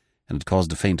unpleasantness, and it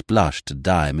caused a faint blush to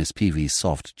dye Miss Peavy's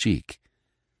soft cheek.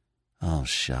 Oh,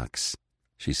 shucks,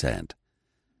 she said.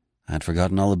 I'd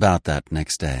forgotten all about that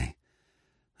next day.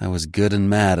 I was good and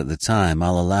mad at the time,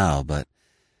 I'll allow, but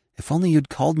if only you'd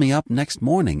called me up next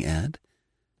morning, Ed.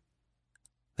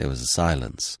 There was a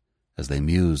silence as they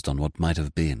mused on what might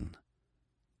have been.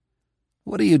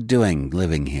 What are you doing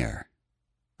living here?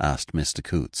 Asked Mr.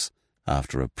 Coots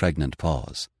after a pregnant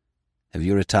pause. Have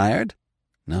you retired?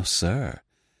 No, sir.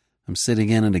 I'm sitting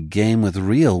in at a game with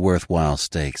real worthwhile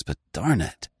stakes, but darn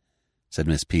it, said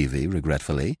Miss Peavy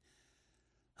regretfully.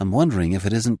 I'm wondering if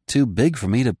it isn't too big for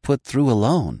me to put through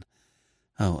alone.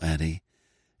 Oh, Eddie,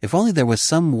 if only there was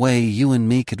some way you and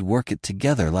me could work it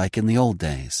together like in the old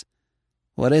days.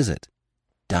 What is it?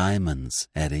 Diamonds,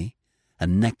 Eddie. A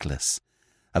necklace.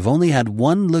 I've only had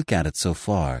one look at it so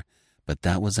far, but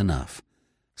that was enough.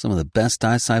 Some of the best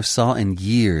ice I've saw in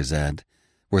years, Ed.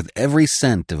 Worth every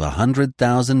cent of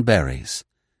 100,000 berries.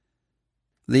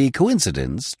 The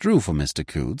coincidence drew from Mr.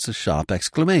 Coots a sharp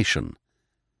exclamation.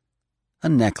 A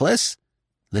necklace?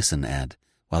 Listen, Ed,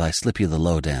 while I slip you the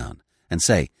lowdown, and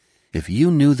say, if you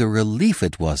knew the relief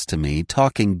it was to me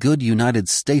talking good United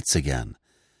States again,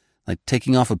 like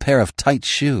taking off a pair of tight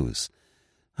shoes.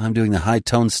 I'm doing the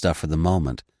high-tone stuff for the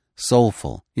moment,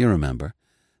 soulful, you remember,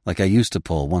 like I used to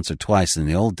pull once or twice in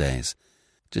the old days.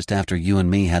 Just after you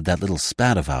and me had that little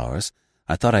spat of ours,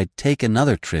 I thought I'd take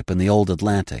another trip in the old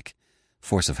Atlantic.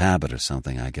 Force of habit or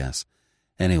something, I guess.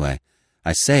 Anyway,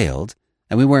 I sailed,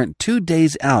 and we weren't 2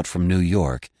 days out from New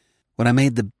York when I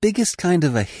made the biggest kind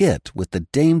of a hit with the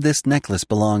dame this necklace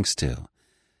belongs to.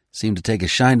 Seemed to take a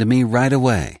shine to me right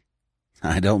away.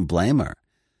 I don't blame her,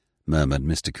 murmured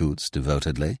Mr. Coots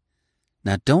devotedly.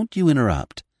 Now don't you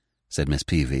interrupt, said Miss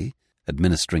Peavy,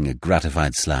 administering a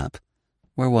gratified slap.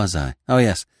 Where was I? Oh,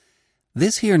 yes.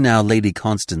 This here now Lady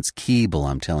Constance Keble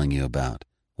I'm telling you about.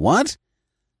 What?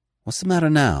 What's the matter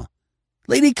now?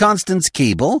 Lady Constance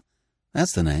Keble?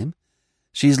 That's the name.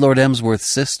 She's Lord Emsworth's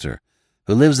sister,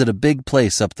 who lives at a big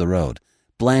place up the road.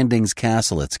 Blandings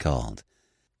Castle, it's called.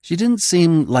 She didn't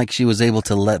seem like she was able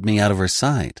to let me out of her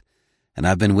sight, and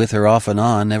I've been with her off and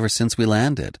on ever since we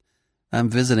landed. I'm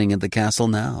visiting at the castle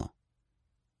now.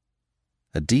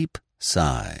 A deep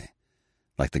sigh,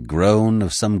 like the groan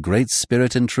of some great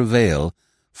spirit in travail,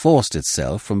 forced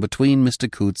itself from between Mr.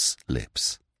 Coots'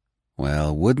 lips.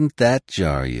 Well, wouldn't that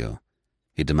jar you?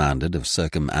 He demanded of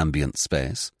circumambient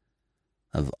space.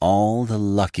 Of all the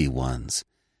lucky ones,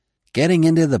 getting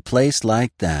into the place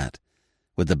like that,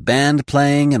 with the band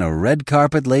playing and a red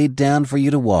carpet laid down for you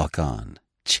to walk on.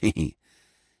 Gee,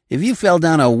 if you fell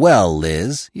down a well,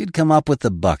 Liz, you'd come up with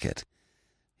the bucket.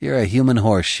 You're a human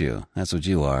horseshoe, that's what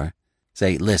you are.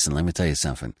 Say, listen, let me tell you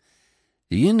something.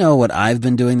 Do you know what I've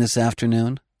been doing this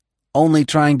afternoon? Only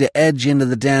trying to edge into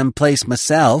the damn place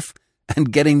myself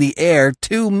and getting the air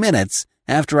 2 minutes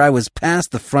after I was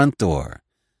past the front door.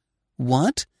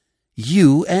 What?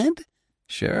 You, Ed?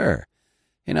 Sure.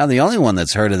 You're not the only one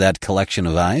that's heard of that collection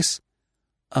of ice.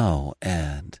 Oh,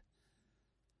 Ed.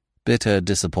 Bitter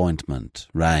disappointment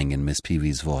rang in Miss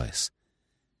Peavy's voice.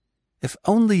 If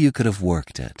only you could have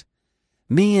worked it.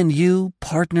 Me and you,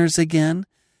 partners again?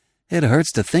 It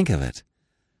hurts to think of it.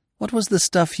 What was the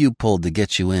stuff you pulled to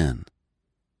get you in?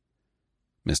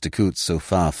 Mr. Coots so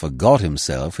far forgot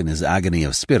himself in his agony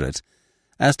of spirit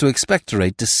as to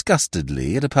expectorate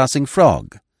disgustedly at a passing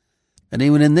frog. And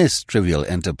even in this trivial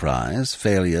enterprise,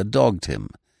 failure dogged him.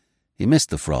 He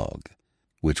missed the frog,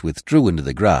 which withdrew into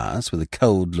the grass with a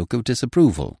cold look of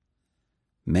disapproval.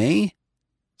 Me?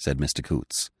 Said Mr.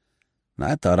 Coots.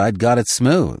 I thought I'd got it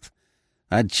smooth.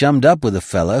 I'd chummed up with a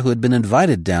fella who had been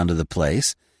invited down to the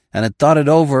place and had thought it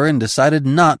over and decided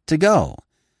not to go.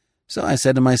 So I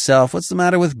said to myself, what's the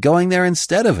matter with going there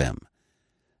instead of him?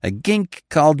 A gink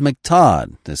called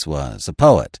McTodd, this was, a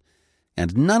poet.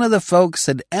 and none of the folks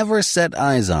had ever set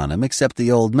eyes on him except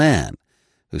the old man,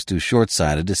 who's too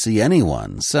short-sighted to see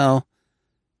anyone, so—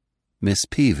 Miss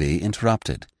Peavy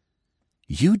interrupted.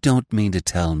 You don't mean to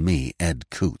tell me, Ed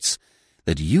Coots,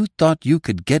 that you thought you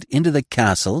could get into the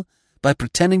castle by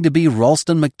pretending to be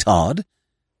Ralston McTodd?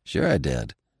 Sure I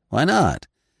did. Why not?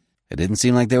 It didn't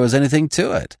seem like there was anything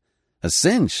to it. A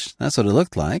cinch, that's what it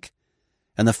looked like.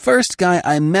 And the first guy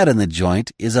I met in the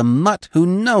joint is a mutt who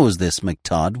knows this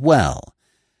McTodd well.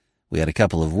 We had a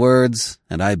couple of words,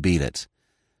 and I beat it.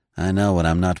 I know when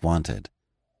I'm not wanted.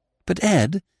 But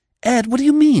Ed, what do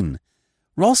you mean?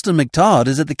 Ralston McTodd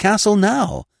is at the castle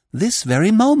now, this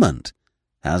very moment.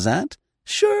 How's that?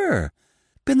 Sure.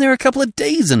 Been there a couple of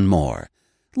days and more.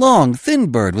 Long,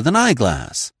 thin bird with an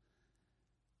eyeglass.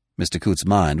 Mr. Coots'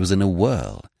 mind was in a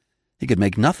whirl. He could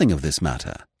make nothing of this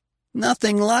matter.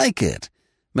 Nothing like it.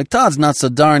 McTodd's not so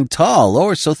darn tall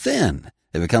or so thin,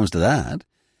 if it comes to that.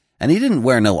 And he didn't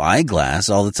wear no eyeglass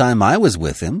all the time I was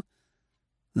with him.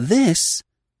 This,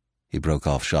 he broke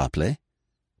off sharply.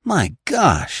 My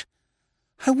gosh!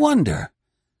 I wonder,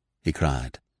 he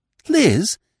cried.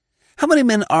 Liz, how many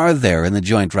men are there in the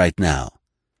joint right now?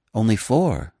 Only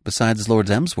 4, besides Lord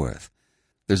Emsworth.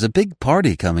 There's a big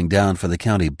party coming down for the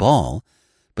county ball,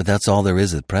 but that's all there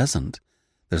is at present.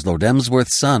 There's Lord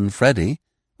Emsworth's son, Freddie.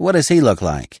 What does he look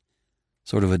like?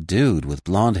 Sort of a dude with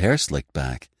blonde hair slicked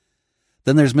back.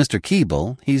 Then there's Mr.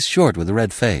 Keeble. He's short with a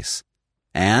red face.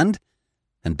 And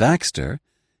Baxter.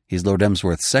 He's Lord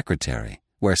Emsworth's secretary.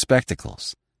 Wears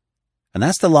spectacles. And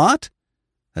that's the lot?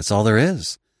 That's all there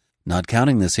is. Not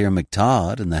counting this here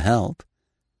McTodd and the help.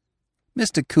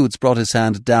 Mr. Coots brought his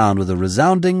hand down with a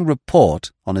resounding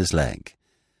report on his leg.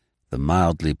 The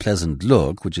mildly pleasant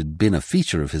look, which had been a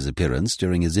feature of his appearance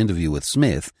during his interview with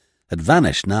Psmith, had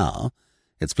vanished now,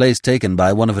 its place taken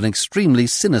by one of an extremely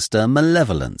sinister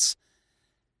malevolence.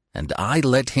 And I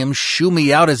let him shoo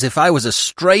me out as if I was a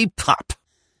stray pup,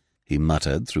 he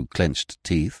muttered through clenched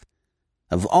teeth.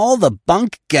 Of all the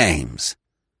bunk games!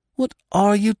 What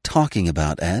are you talking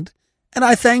about, Ed? And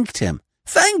I thanked him,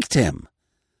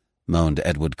 moaned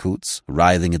Edward Coots,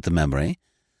 writhing at the memory.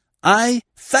 I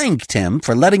thanked him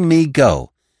for letting me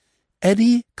go.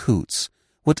 Eddie Coots,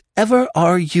 whatever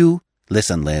are you—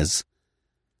 Listen, Liz.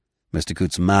 Mr.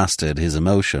 Coots mastered his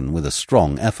emotion with a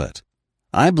strong effort.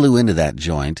 I blew into that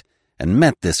joint and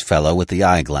met this fellow with the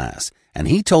eyeglass, and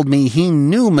he told me he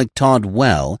knew McTodd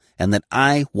well and that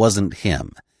I wasn't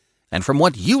him. And from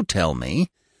what you tell me,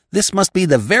 this must be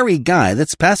the very guy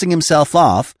that's passing himself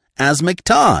off as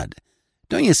McTodd.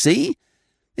 Don't you see?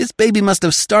 This baby must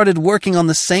have started working on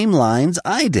the same lines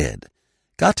I did.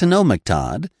 Got to know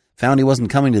McTodd, found he wasn't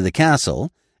coming to the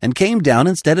castle, and came down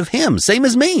instead of him, same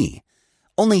as me.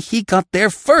 Only he got there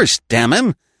first, damn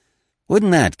him!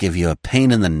 Wouldn't that give you a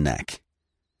pain in the neck?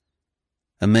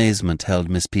 Amazement held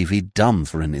Miss Peavy dumb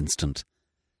for an instant.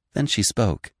 Then she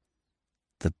spoke.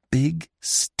 The big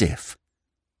stiff,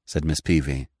 said Miss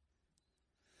Peavy.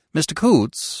 Mr.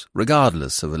 Coots,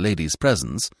 regardless of a lady's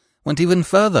presence, went even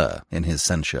further in his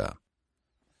censure.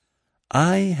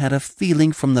 I had a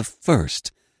feeling from the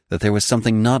first that there was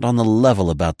something not on the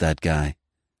level about that guy,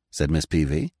 said Miss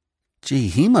Peavy. Gee,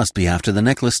 he must be after the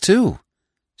necklace, too.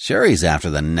 Sure he's after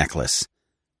the necklace,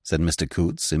 said Mr.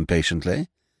 Coots impatiently.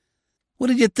 What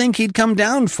did you think he'd come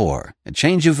down for? A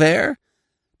change of air?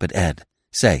 But Ed,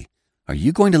 say, are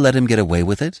you going to let him get away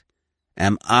with it?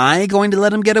 Am I going to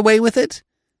let him get away with it?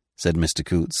 Said Mr.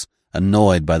 Coots,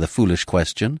 annoyed by the foolish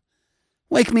question.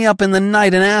 Wake me up in the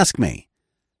night and ask me.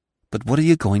 But what are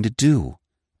you going to do?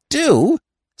 Do?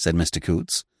 Said Mr.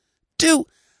 Coots. Do?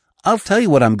 I'll tell you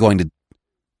what I'm going to—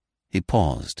 He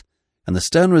paused, and the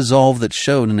stern resolve that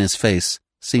shone in his face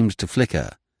seemed to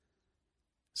flicker.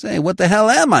 Say, what the hell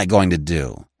am I going to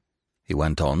do? He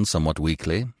went on somewhat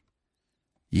weakly.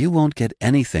 You won't get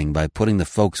anything by putting the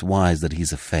folks wise that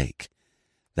he's a fake.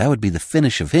 That would be the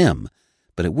finish of him,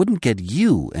 but it wouldn't get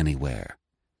you anywhere.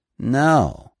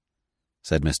 No,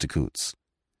 said Mr. Coots.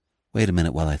 Wait a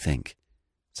minute while I think,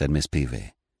 said Miss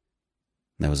Peavy.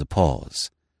 There was a pause.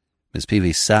 Miss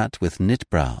Peavy sat with knit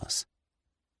brows.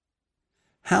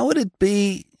 How would it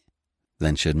be—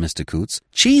 ventured Mr. Coots.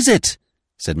 Cheese it,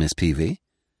 said Miss Peavy.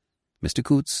 Mr.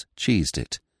 Coots cheesed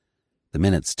it. The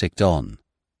minutes ticked on.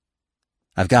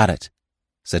 I've got it,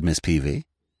 said Miss Peavy.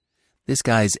 This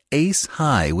guy's ace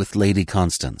high with Lady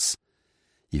Constance.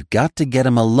 You've got to get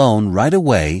him alone right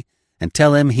away and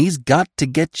tell him he's got to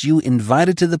get you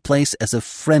invited to the place as a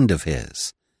friend of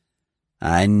his.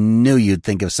 I knew you'd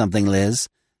think of something, Liz,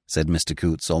 said Mr.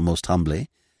 Coots almost humbly.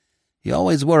 You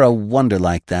always were a wonder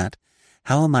like that.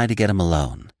 How am I to get him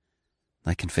alone?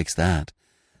 I can fix that.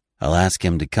 I'll ask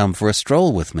him to come for a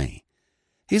stroll with me.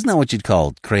 He's not what you'd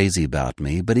call crazy about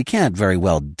me, but he can't very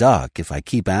well duck if I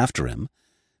keep after him.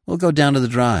 We'll go down to the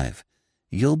drive.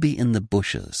 You'll be in the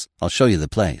bushes. I'll show you the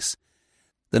place.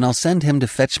 Then I'll send him to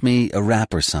fetch me a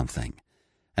wrap or something.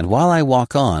 And while I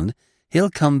walk on, he'll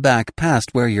come back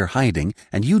past where you're hiding,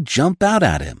 and you jump out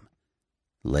at him."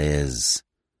 "Liz,"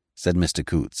 said Mr.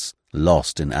 Coots,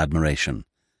 lost in admiration.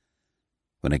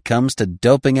 "When it comes to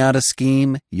doping out a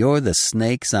scheme, you're the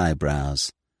snake's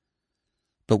eyebrows."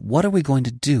 "But what are we going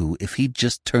to do if he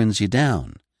just turns you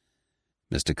down?"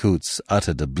 Mr. Coots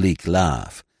uttered a bleak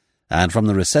laugh, and from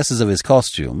the recesses of his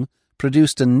costume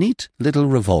produced a neat little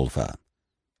revolver.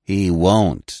 "He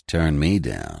won't turn me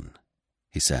down,"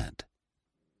 he said.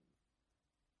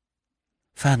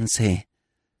 "Fancy,"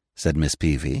 said Miss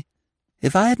Peavy,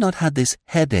 "if I had not had this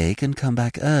headache and come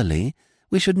back early,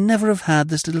 we should never have had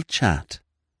this little chat."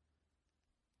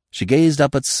 She gazed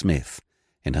up at Smith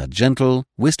in her gentle,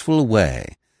 wistful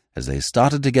way as they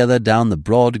started together down the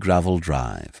broad gravel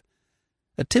drive.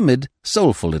 A timid,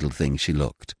 soulful little thing she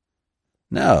looked.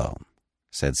 "No,"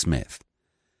 said Smith.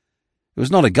 It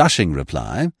was not a gushing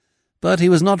reply, but he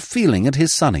was not feeling at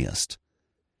his sunniest.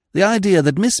 The idea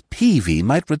that Miss Peavy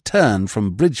might return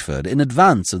from Bridgeford in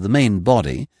advance of the main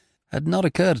body had not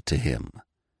occurred to him.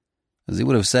 As he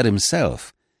would have said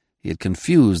himself, he had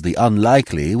confused the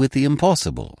unlikely with the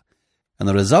impossible, and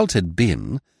the result had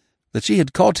been that she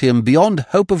had caught him beyond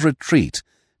hope of retreat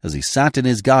as he sat in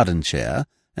his garden chair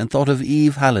and thought of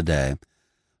Eve Halliday,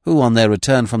 who, on their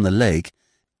return from the lake,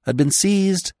 had been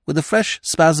seized with a fresh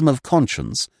spasm of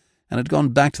conscience and had gone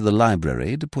back to the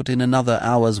library to put in another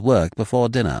hour's work before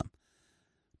dinner.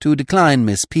 To decline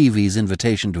Miss Peavy's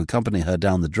invitation to accompany her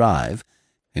down the drive,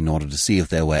 in order to see if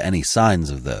there were any signs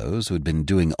of those who had been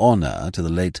doing honour to the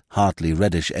late Hartley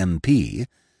Reddish MP,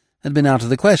 had been out of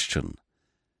the question.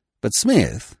 But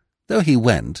Smith, though he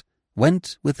went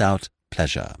without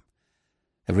pleasure.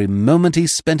 Every moment he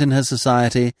spent in her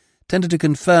society tended to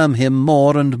confirm him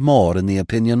more and more in the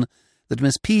opinion that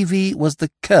Miss Peavy was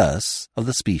the curse of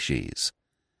the species.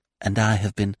 "And I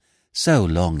have been so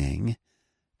longing,"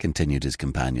 continued his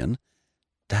companion,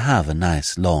 "to have a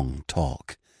nice long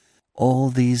talk. All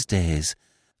these days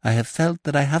I have felt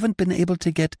that I haven't been able to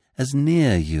get as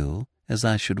near you as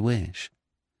I should wish."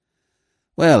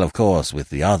 "Well, of course, with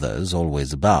the others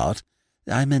always about."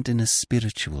 "I meant in a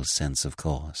spiritual sense, of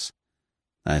course."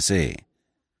 "I see."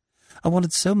 "I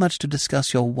wanted so much to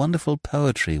discuss your wonderful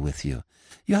poetry with you.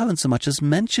 You haven't so much as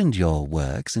mentioned your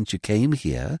work since you came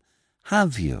here,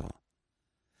 have you?"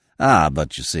 "Ah,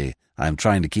 but you see, I am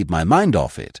trying to keep my mind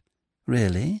off it."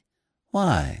 "Really?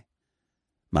 Why?"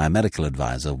 My medical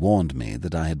adviser warned me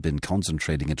that I had been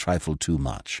concentrating a trifle too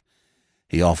much.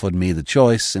 He offered me the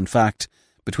choice, in fact,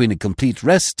 between a complete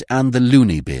rest and the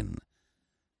loony bin.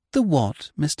 "The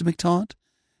what, Mr. McTodd?"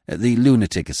 The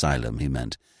lunatic asylum, he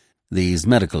meant. These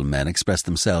medical men express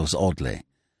themselves oddly.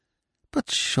 "But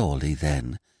surely,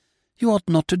 then, you ought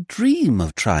not to dream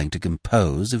of trying to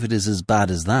compose if it is as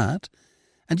bad as that.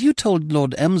 And you told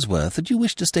Lord Emsworth that you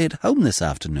wished to stay at home this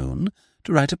afternoon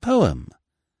to write a poem."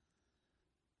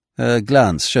 Her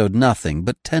glance showed nothing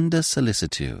but tender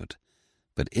solicitude,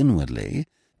 but inwardly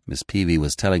Miss Peavy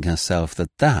was telling herself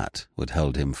that that would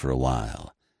hold him for a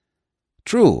while.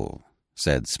 "True,"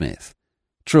 said Smith.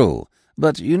 "True,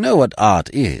 but you know what art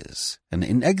is, an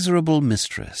inexorable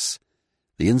mistress.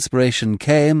 The inspiration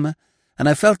came, and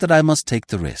I felt that I must take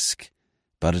the risk,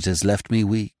 but it has left me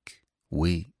weak.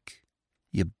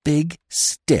 "You big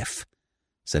stiff,"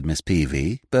 said Miss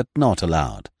Peavy, but not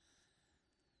aloud.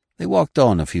 They walked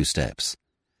on a few steps.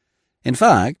 "In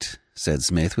fact," said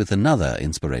Smith with another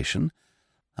inspiration,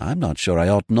 "I'm not sure I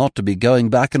ought not to be going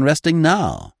back and resting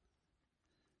now."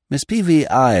 Miss Peavy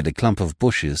eyed a clump of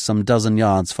bushes some dozen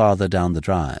yards farther down the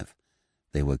drive.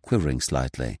 They were quivering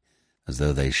slightly, as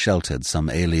though they sheltered some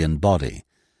alien body,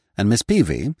 and Miss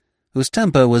Peavy, whose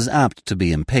temper was apt to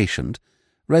be impatient,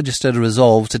 registered a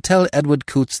resolve to tell Edward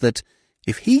Coots that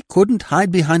if he couldn't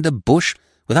hide behind a bush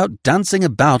without dancing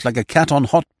about like a cat on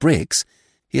hot bricks,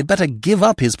 he had better give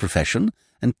up his profession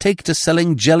and take to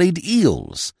selling jellied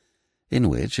eels, in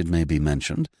which, it may be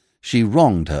mentioned, she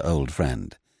wronged her old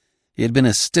friend. He had been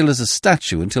as still as a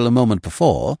statue until a moment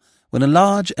before, when a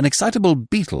large and excitable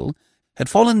beetle had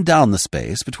fallen down the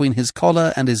space between his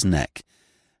collar and his neck,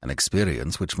 an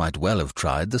experience which might well have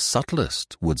tried the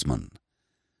subtlest woodsman.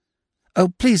 "Oh,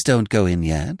 please don't go in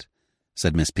yet,"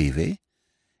 said Miss Peavy.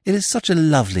 "It is such a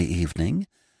lovely evening.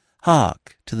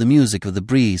 Hark to the music of the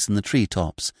breeze in the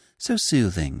tree-tops, so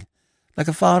soothing, like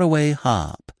a far-away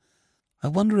harp. I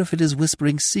wonder if it is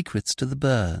whispering secrets to the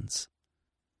birds."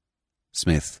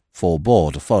 Smith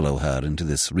forbore to follow her into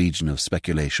this region of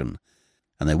speculation,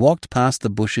 and they walked past the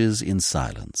bushes in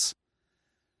silence.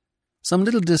 Some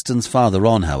little distance farther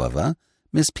on, however,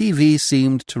 Miss Peavy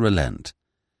seemed to relent.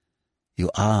 "You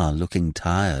are looking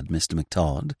tired, Mr.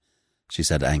 McTodd," she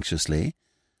said anxiously.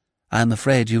 "I am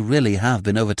afraid you really have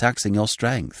been overtaxing your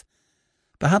strength.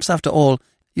 Perhaps, after all,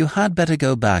 you had better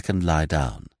go back and lie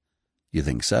down." "You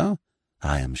think so?"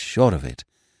 "I am sure of it.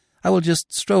 I will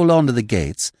just stroll on to the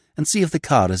gates and see if the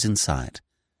car is in sight."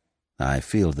 "I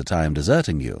feel that I am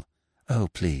deserting you." "Oh,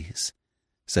 please,"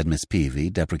 said Miss Peavy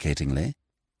deprecatingly.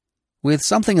 With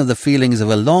something of the feelings of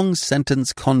a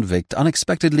long-sentence convict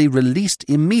unexpectedly released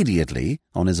immediately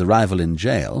on his arrival in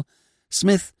jail,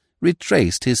 Smith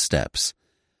retraced his steps.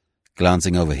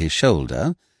 Glancing over his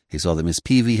shoulder, he saw that Miss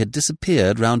Peavy had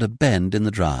disappeared round a bend in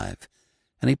the drive,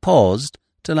 and he paused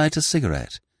to light a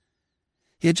cigarette.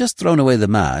 He had just thrown away the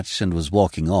match and was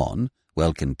walking on,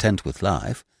 well content with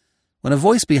life, when a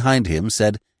voice behind him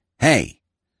said, "Hey!"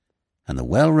 and the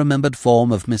well-remembered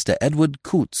form of Mr. Edward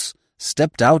Coots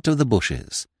stepped out of the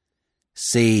bushes.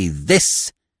 "See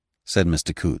this?" said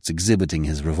Mr. Coots, exhibiting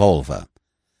his revolver.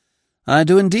 "I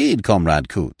do indeed, Comrade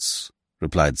Coots,"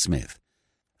 replied Smith.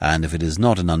 "And if it is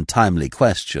not an untimely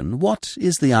question, what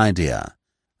is the idea?"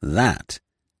 "That,"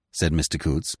 said Mr.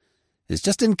 Coots, "is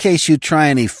just in case you try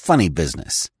any funny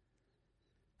business."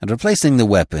 And replacing the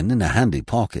weapon in a handy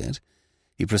pocket,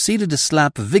 he proceeded to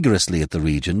slap vigorously at the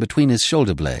region between his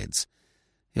shoulder blades.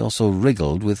 He also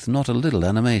wriggled with not a little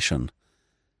animation.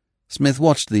 Smith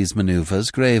watched these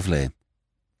manoeuvres gravely.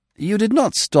 "You did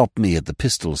not stop me at the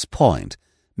pistol's point,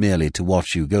 merely to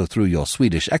watch you go through your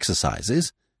Swedish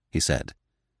exercises," he said.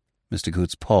 Mr.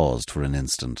 Coots paused for an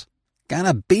instant. "Got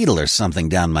a beetle or something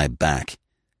down my back,"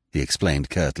 he explained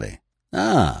curtly.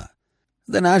 "Ah,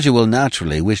 then as you will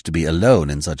naturally wish to be alone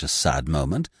in such a sad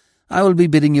moment, I will be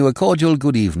bidding you a cordial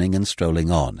good evening and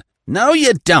strolling on." "No,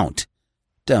 you don't."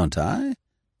 "Don't I?"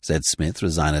 said Smith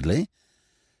resignedly.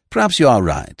 "Perhaps you are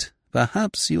right.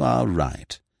 Perhaps you are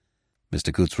right."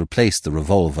 Mr. Coots replaced the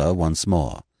revolver once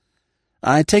more.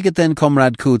 "I take it then,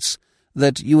 Comrade Coots,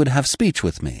 that you would have speech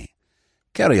with me.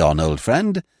 Carry on, old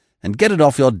friend, and get it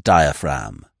off your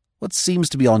diaphragm. What seems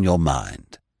to be on your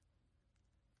mind?"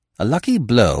 A lucky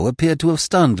blow appeared to have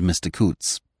stunned Mr.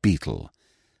 Coots' beetle,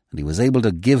 and he was able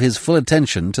to give his full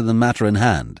attention to the matter in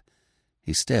hand.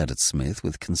 He stared at Smith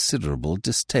with considerable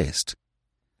distaste.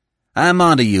 "I'm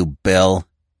on to you, Bill,"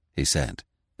 he said.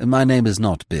 "My name is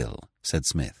not Bill," said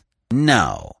Smith.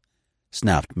 "No,"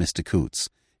 snapped Mr. Coots,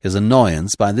 his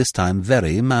annoyance by this time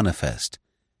very manifest.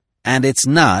 "And it's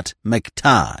not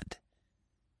McTodd."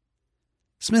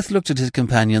 Smith looked at his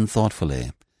companion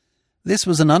thoughtfully. This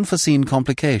was an unforeseen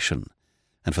complication,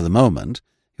 and for the moment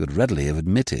he would readily have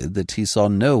admitted that he saw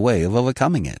no way of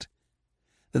overcoming it.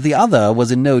 That the other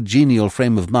was in no genial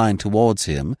frame of mind towards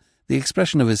him, the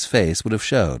expression of his face would have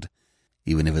showed,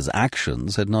 even if his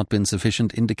actions had not been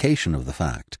sufficient indication of the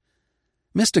fact.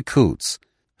 Mr. Coots,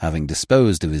 having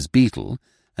disposed of his beetle,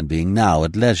 and being now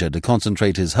at leisure to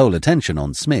concentrate his whole attention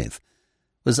on Smith,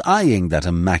 was eyeing that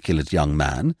immaculate young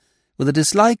man with a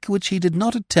dislike which he did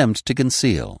not attempt to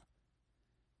conceal.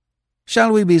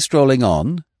 "Shall we be strolling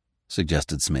on?"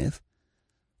 suggested Smith.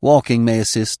 "Walking may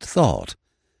assist thought.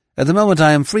 At the moment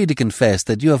I am free to confess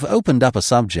that you have opened up a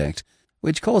subject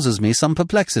which causes me some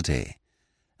perplexity.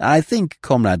 I think,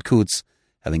 Comrade Coots,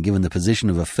 having given the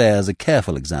position of affairs a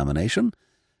careful examination,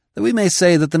 that we may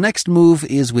say that the next move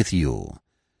is with you.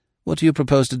 What do you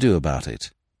propose to do about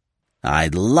it?"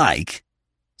 "I'd like,"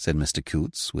 said Mr.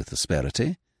 Coots with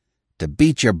asperity, "to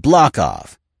beat your block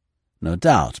off." "No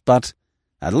doubt, but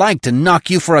I'd like to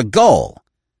knock you for a goal."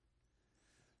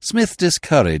 Smith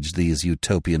discouraged these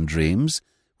utopian dreams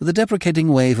with a deprecating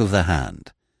wave of the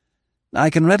hand.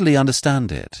 "I can readily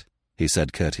understand it," he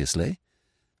said courteously.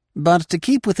 "But to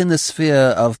keep within the sphere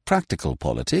of practical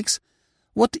politics,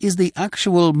 what is the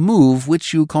actual move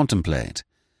which you contemplate?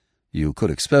 You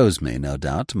could expose me, no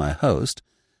doubt, to my host,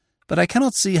 but I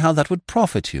cannot see how that would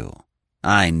profit you."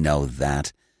 "I know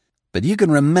that, but you can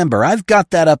remember I've got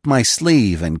that up my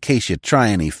sleeve in case you try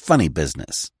any funny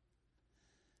business."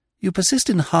 "You persist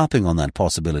in harping on that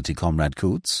possibility, Comrade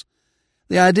Coots.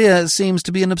 The idea seems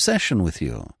to be an obsession with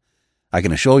you. I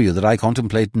can assure you that I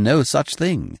contemplate no such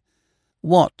thing.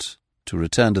 What, to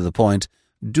return to the point,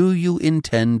 do you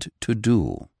intend to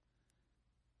do?"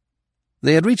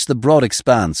 They had reached the broad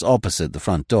expanse opposite the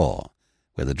front door,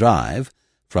 where the drive,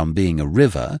 from being a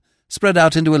river, spread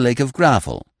out into a lake of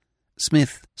gravel.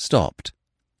 Smith stopped.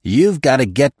 "You've got to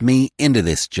get me into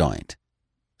this joint,"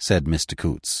 said Mr.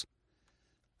 Coots.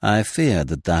 "I feared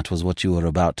that that was what you were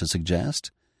about to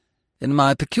suggest. In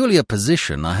my peculiar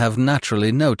position I have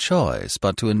naturally no choice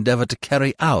but to endeavour to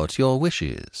carry out your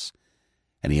wishes.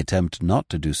 Any attempt not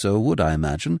to do so would, I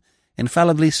imagine,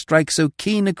 infallibly strike so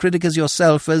keen a critic as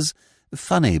yourself as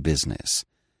funny business.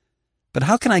 But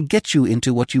how can I get you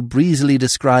into what you breezily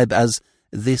describe as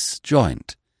this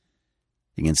joint?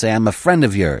 You can say I'm a friend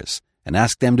of yours and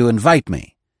ask them to invite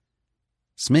me.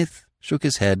 Smith shook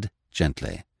his head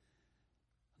gently.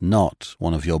 Not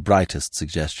one of your brightest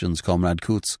suggestions, Comrade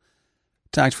Coots.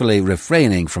 Tactfully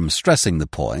refraining from stressing the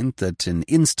point that an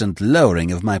instant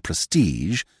lowering of my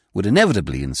prestige would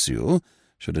inevitably ensue,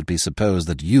 should it be supposed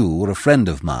that you were a friend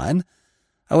of mine,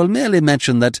 I will merely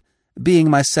mention that, being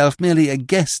myself merely a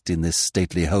guest in this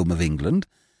stately home of England,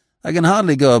 I can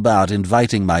hardly go about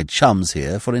inviting my chums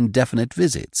here for indefinite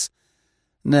visits.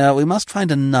 No, we must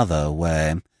find another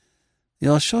way.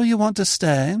 You're sure you want to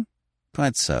stay?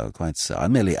 Quite so, quite so. I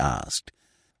merely asked.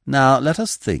 Now let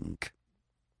us think.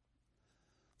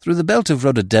 Through the belt of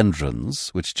rhododendrons,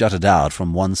 which jutted out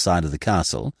from one side of the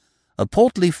castle, a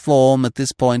portly form at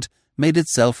this point made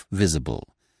itself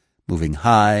visible, moving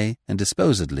high and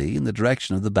disposedly in the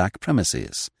direction of the back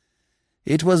premises.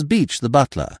 It was Beach the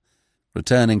butler,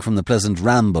 returning from the pleasant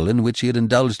ramble in which he had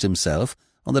indulged himself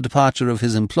on the departure of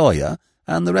his employer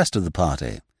and the rest of the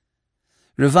party.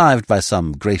 Revived by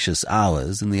some gracious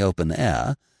hours in the open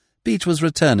air, Beach was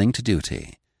returning to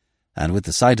duty, and with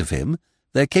the sight of him,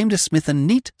 there came to Smith a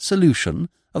neat solution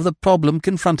of the problem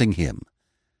confronting him.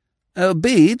 "Oh,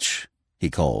 Beach," he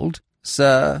called.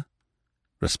 "Sir,"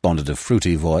 responded a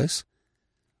fruity voice.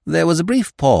 There was a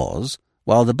brief pause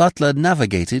while the butler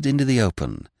navigated into the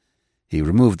open. He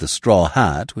removed the straw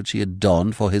hat which he had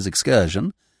donned for his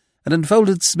excursion, and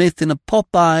enfolded Smith in a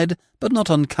pop-eyed but not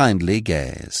unkindly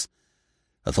gaze.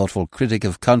 A thoughtful critic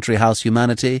of country-house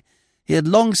humanity, he had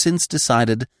long since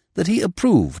decided that he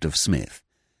approved of Smith.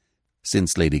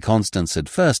 Since Lady Constance had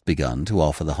first begun to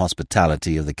offer the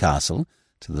hospitality of the castle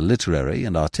to the literary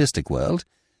and artistic world,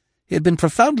 he had been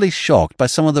profoundly shocked by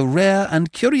some of the rare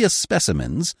and curious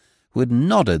specimens who had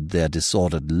nodded their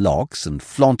disordered locks and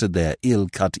flaunted their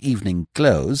ill-cut evening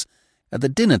clothes at the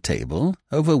dinner-table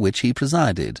over which he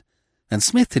presided, and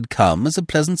Smith had come as a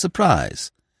pleasant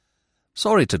surprise.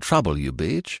 "Sorry to trouble you,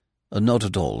 Beach." "Not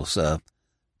at all, sir."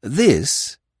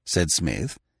 "This," said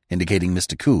Smith, indicating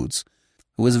Mr. Coots,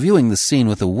 who was viewing the scene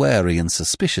with a wary and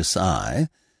suspicious eye,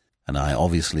 an eye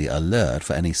obviously alert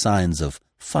for any signs of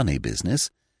funny business,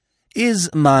 "is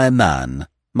my man,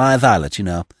 my valet, you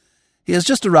know. He has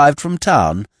just arrived from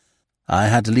town. I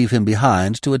had to leave him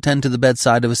behind to attend to the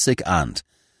bedside of a sick aunt.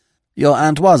 Your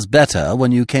aunt was better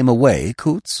when you came away,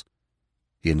 Coots?"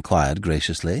 he inquired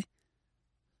graciously.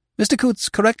 Mr. Coots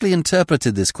correctly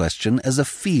interpreted this question as a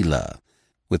feeler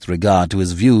with regard to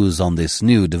his views on this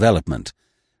new development,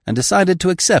 and decided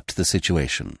to accept the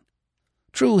situation.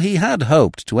 True, he had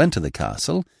hoped to enter the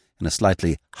castle in a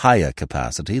slightly higher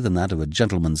capacity than that of a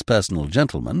gentleman's personal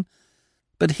gentleman,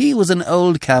 but he was an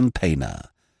old campaigner.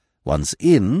 Once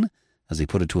in, as he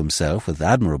put it to himself with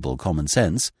admirable common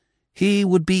sense, he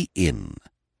would be in.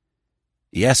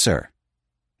 "Yes, sir,"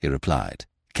 he replied.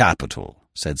 "Capital,"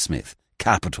 said Smith.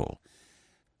 "Capital.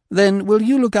 Then will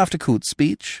you look after Coots,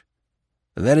 Beach?"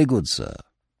 "Very good, sir,"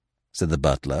 said the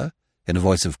butler, in a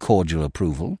voice of cordial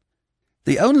approval.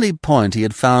 The only point he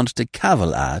had found to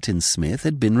cavil at in Smith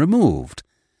had been removed,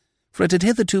 for it had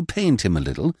hitherto pained him a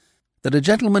little that a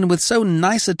gentleman with so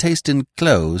nice a taste in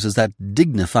clothes as that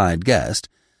dignified guest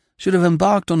should have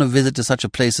embarked on a visit to such a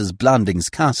place as Blandings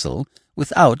Castle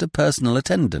without a personal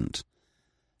attendant.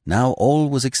 Now all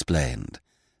was explained,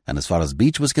 and as far as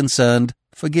Beach was concerned,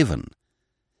 forgiven.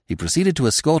 He proceeded to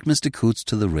escort Mr. Coots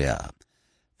to the rear.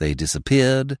 They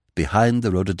disappeared behind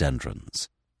the rhododendrons.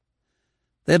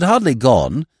 They had hardly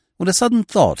gone when a sudden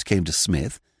thought came to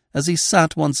Smith as he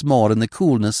sat once more in the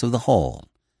coolness of the hall.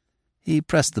 He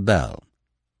pressed the bell.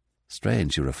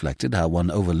 Strange, he reflected, how one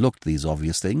overlooked these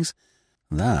obvious things.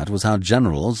 That was how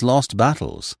generals lost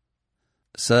battles.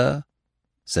 "Sir,"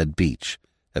 said Beach,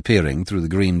 appearing through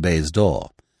the green baize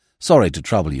door. "Sorry to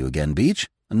trouble you again, Beach."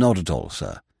 "Not at all,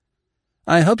 sir."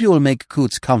 "I hope you will make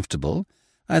Coots comfortable.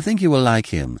 I think you will like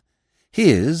him.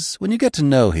 His, when you get to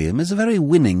know him, is a very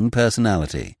winning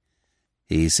personality.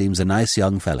 He seems a nice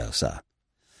young fellow, sir.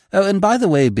 Oh, and by the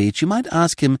way, Beach, you might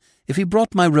ask him if he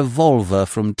brought my revolver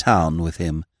from town with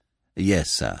him." "Yes,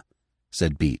 sir,"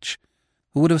 said Beach,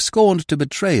 who would have scorned to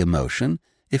betray emotion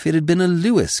if it had been a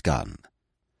Lewis gun.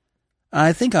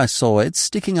 "I think I saw it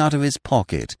sticking out of his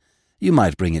pocket. You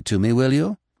might bring it to me, will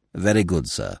you?" "Very good,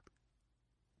 sir."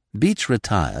 Beach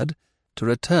retired, to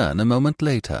return a moment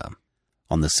later.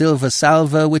 On the silver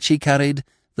salver which he carried,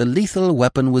 the lethal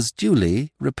weapon was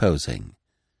duly reposing.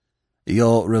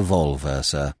 "Your revolver,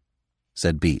 sir,"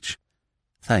 said Beach.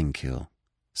 "Thank you,"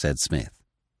 said Smith.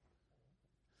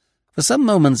 For some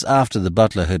moments after the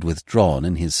butler had withdrawn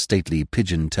in his stately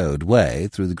pigeon-toed way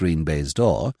through the green baize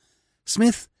door,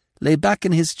 Smith lay back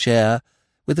in his chair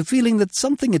with a feeling that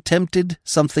something attempted,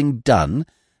 something done,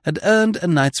 had earned a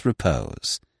night's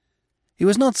repose. He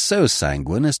was not so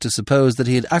sanguine as to suppose that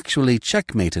he had actually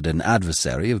checkmated an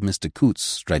adversary of Mr. Coote's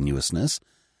strenuousness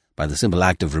by the simple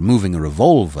act of removing a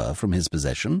revolver from his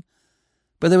possession,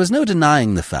 but there was no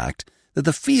denying the fact that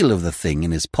the feel of the thing in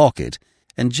his pocket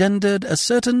engendered a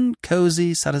certain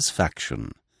cosy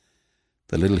satisfaction.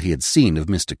 The little he had seen of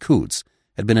Mr. Coote's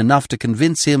had been enough to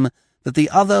convince him that the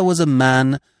other was a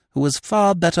man who was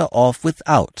far better off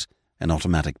without an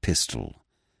automatic pistol.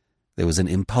 There was an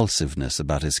impulsiveness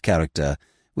about his character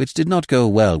which did not go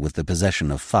well with the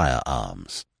possession of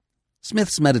firearms.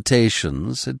 Smith's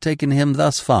meditations had taken him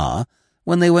thus far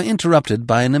when they were interrupted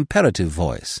by an imperative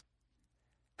voice.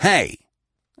 "Hey!"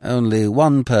 Only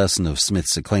one person of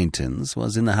Smith's acquaintance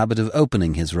was in the habit of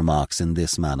opening his remarks in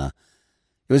this manner.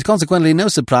 It was consequently no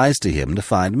surprise to him to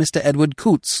find Mr. Edward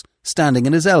Cootes standing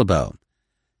at his elbow.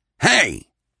 "Hey!"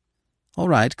 "All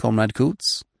right, Comrade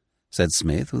Cootes," said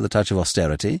Smith with a touch of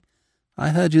austerity. "I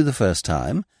heard you the first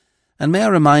time, and may I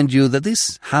remind you that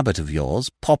this habit of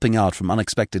yours, popping out from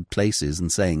unexpected places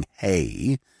and saying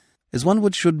 'hey,' is one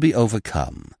which should be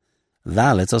overcome.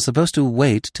 Valets are supposed to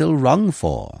wait till rung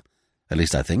for. At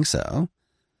least I think so.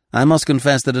 I must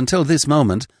confess that until this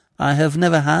moment I have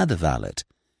never had a valet."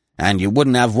 "And you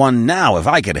wouldn't have one now if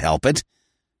I could help it,"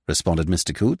 responded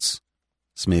Mr. Cootes.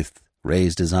 Smith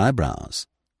raised his eyebrows.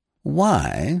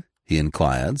 "Why," he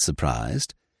inquired,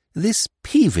 surprised, "this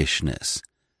peevishness?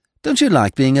 Don't you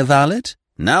like being a valet?"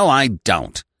 "No, I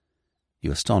don't."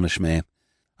 "You astonish me.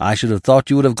 I should have thought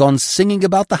you would have gone singing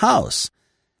about the house.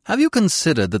 Have you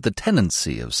considered that the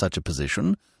tenancy of such a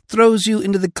position throws you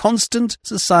into the constant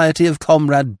society of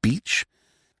Comrade Beach,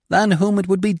 than whom it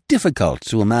would be difficult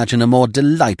to imagine a more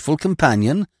delightful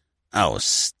companion?" "Oh,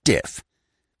 stiff,"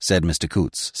 said Mr.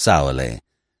 Cootes sourly.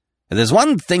 "If there's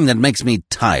one thing that makes me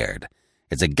tired,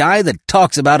 it's a guy that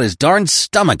talks about his darn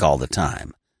stomach all the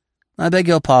time." "I beg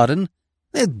your pardon?"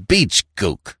 "This Beach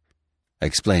gook,"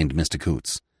 explained Mr.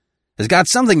 Cootes, "has got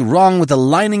something wrong with the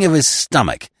lining of his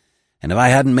stomach, and if I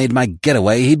hadn't made my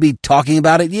getaway, he'd be talking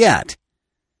about it yet."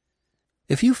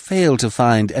 If you fail to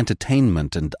find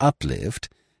entertainment and uplift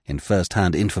in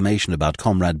first-hand information about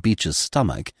Comrade Beach's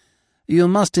stomach, you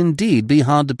must indeed be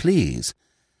hard to please.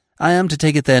 I am to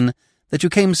take it, then, that you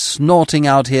came snorting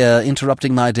out here,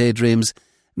 interrupting my daydreams,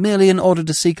 merely in order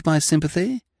to seek my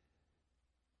sympathy?"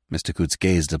 Mr. Cootes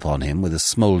gazed upon him with a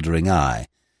smouldering eye.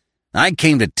 "I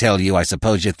came to tell you I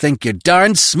suppose you think you're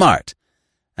darn smart."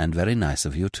 "And very nice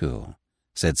of you, too,"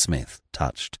 said Smith,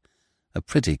 touched. "A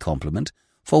pretty compliment,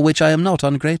 for which I am not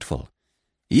ungrateful."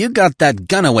 "You got that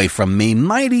gun away from me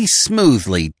mighty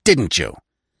smoothly, didn't you?"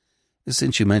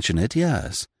 "Since you mention it,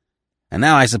 yes." "And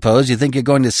now I suppose you think you're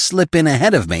going to slip in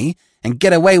ahead of me and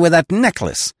get away with that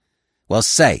necklace. Well,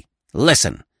 say,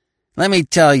 listen, let me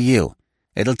tell you,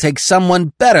 it'll take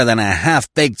someone better than a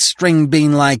half-baked string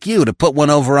bean like you to put one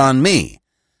over on me."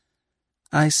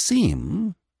 "I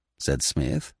seem," said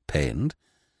Smith, pained,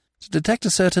 "to detect a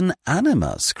certain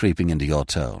animus creeping into your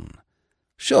tone.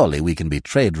 Surely we can be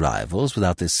trade rivals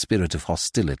without this spirit of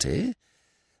hostility.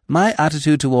 My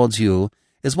attitude towards you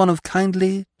is one of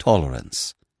kindly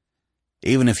tolerance."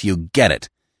 "Even if you get it,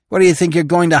 where do you think you're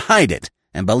going to hide it?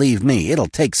 And believe me, it'll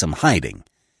take some hiding.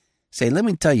 Say, let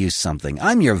me tell you something.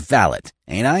 I'm your valet,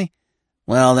 ain't I?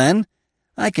 Well, then,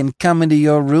 I can come into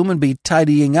your room and be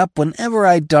tidying up whenever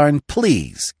I darn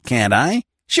please, can't I?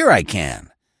 Sure I can.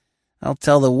 I'll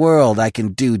tell the world I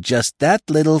can do just that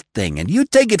little thing, and you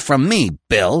take it from me,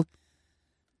 Bill."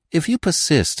 "If you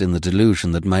persist in the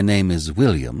delusion that my name is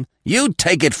William—" "You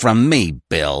take it from me,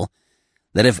 Bill,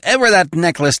 that if ever that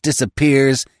necklace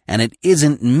disappears and it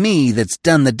isn't me that's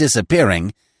done the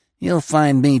disappearing, you'll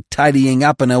find me tidying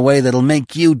up in a way that'll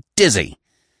make you dizzy.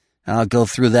 I'll go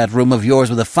through that room of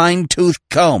yours with a fine-tooth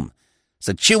comb.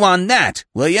 So chew on that,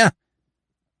 will you?"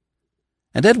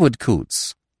 And Edward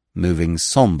Cootes, moving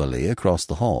somberly across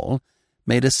the hall,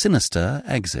 made a sinister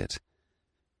exit.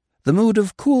 The mood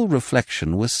of cool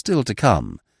reflection was still to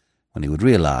come, when he would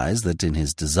realize that in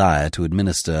his desire to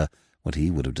administer what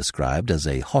he would have described as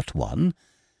a hot one,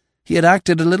 he had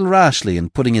acted a little rashly in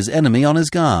putting his enemy on his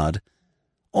guard.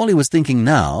 All he was thinking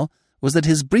now was that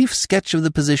his brief sketch of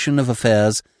the position of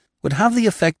affairs would have the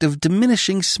effect of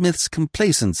diminishing Smith's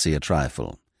complacency a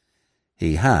trifle.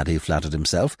 He had, he flattered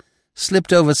himself,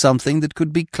 slipped over something that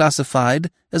could be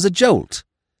classified as a jolt.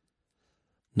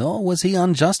 Nor was he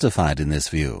unjustified in this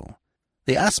view.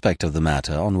 The aspect of the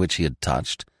matter on which he had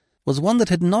touched was one that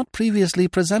had not previously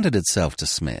presented itself to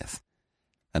Smith.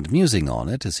 and musing on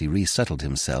it as he resettled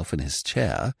himself in his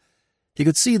chair, he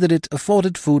could see that it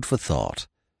afforded food for thought.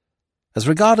 As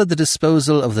regarded the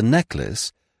disposal of the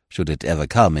necklace, should it ever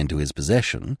come into his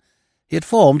possession, he had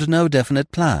formed no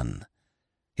definite plan.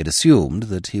 He had assumed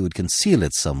that he would conceal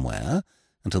it somewhere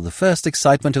until the first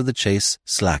excitement of the chase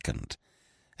slackened,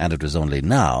 and it was only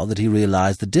now that he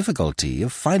realized the difficulty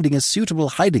of finding a suitable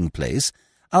hiding place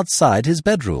outside his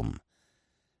bedroom.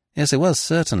 Yes, it was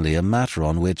certainly a matter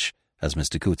on which, as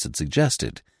Mr. Coots had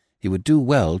suggested, he would do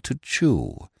well to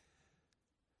chew.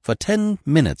 For 10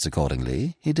 minutes,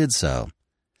 accordingly, he did so,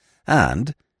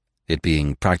 and, it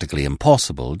being practically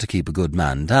impossible to keep a good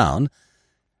man down,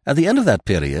 at the end of that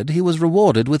period he was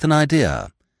rewarded with an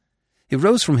idea. He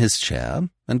rose from his chair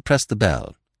and pressed the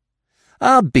bell.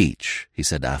 "Ah, Beach," he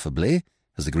said affably,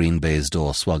 as the green baize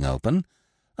door swung open.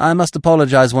 "I must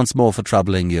apologize once more for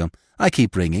troubling you. I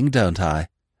keep ringing, don't I?"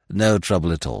 "No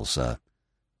trouble at all, sir,"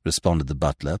 responded the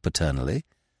butler paternally.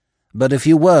 "But if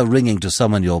you were ringing to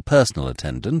summon your personal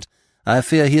attendant, I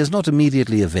fear he is not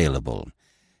immediately available.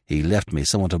 He left me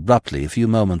somewhat abruptly a few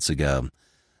moments ago.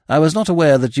 I was not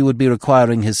aware that you would be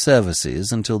requiring his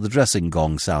services until the dressing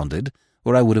gong sounded,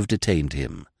 or I would have detained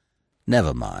him."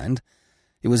 "Never mind.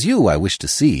 It was you I wished to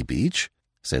see, Beach,"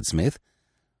 said Smith.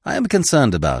 "I am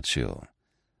concerned about you.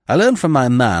 I learned from my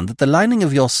man that the lining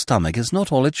of your stomach is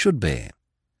not all it should be."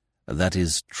 "That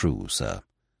is true, sir,"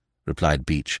 replied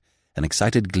Beach, an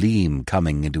excited gleam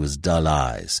coming into his dull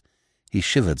eyes. He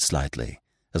shivered slightly,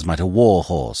 as might a war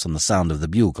horse on the sound of the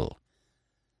bugle.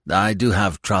 "I do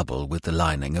have trouble with the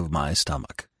lining of my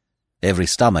stomach." "Every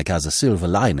stomach has a silver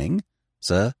lining,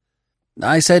 sir."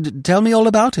 "I said, tell me all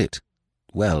about it."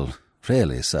 "Well,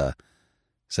 really, sir,"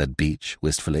 said Beach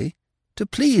wistfully. "To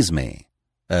please me,"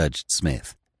 urged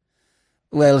Smith.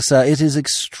 "Well, sir, it is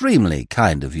extremely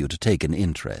kind of you to take an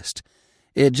interest.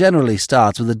 It generally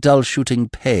starts with a dull shooting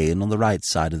pain on the right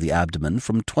side of the abdomen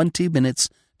from 20 minutes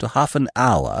to half an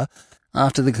hour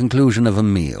after the conclusion of a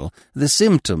meal. The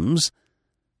symptoms—"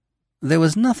 There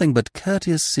was nothing but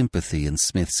courteous sympathy in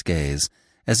Smith's gaze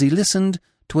as he listened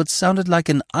to what sounded like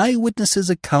an eyewitness's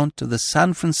account of the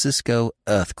San Francisco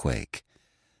earthquake.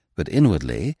 But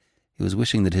inwardly he was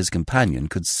wishing that his companion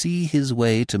could see his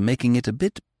way to making it a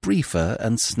bit briefer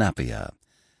and snappier.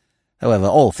 However,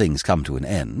 all things come to an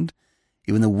end.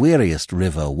 Even the weariest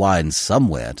river winds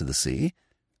somewhere to the sea.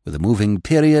 With a moving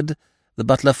period, the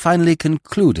butler finally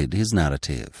concluded his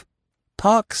narrative.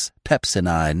 "Park's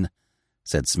pepsinine,"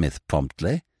 said Smith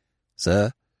promptly.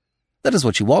 "Sir?" "That is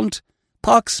what you want.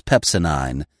 Park's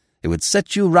pepsinine. It would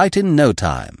set you right in no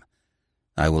time."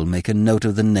 "I will make a note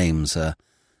of the name, sir.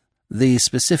 The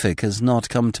specific has not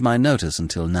come to my notice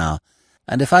until now,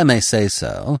 and if I may say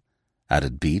so,"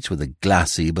 added Beach with a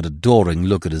glassy but adoring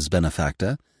look at his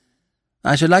benefactor,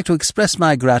 "I should like to express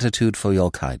my gratitude for your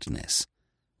kindness."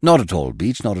 "Not at all,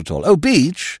 Beach, not at all. Oh,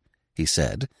 Beach," he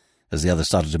said, as the other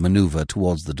started to maneuver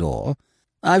towards the door,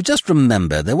 "I've just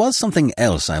remembered there was something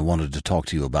else I wanted to talk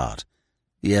to you about."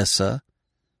 "Yes, sir?"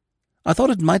 "I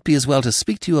thought it might be as well to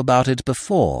speak to you about it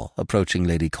before approaching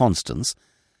Lady Constance.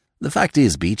 The fact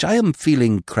is, Beach, I am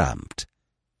feeling cramped."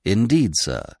 "Indeed,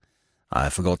 sir. I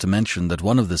forgot to mention that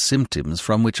one of the symptoms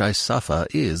from which I suffer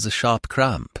is a sharp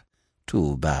cramp."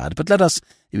 "Too bad. But let us,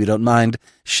 if you don't mind,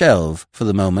 shelve, for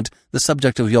the moment, the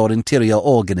subject of your interior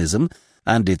organism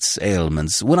and its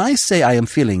ailments. When I say I am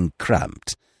feeling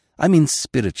cramped, I mean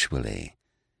spiritually.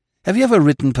 Have you ever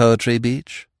written poetry,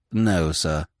 Beach?" "No,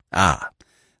 sir." "Ah,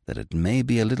 then it may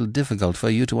be a little difficult for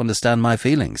you to understand my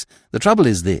feelings. The trouble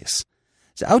is this.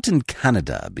 Out in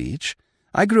Canada, Beach,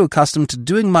 I grew accustomed to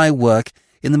doing my work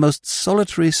in the most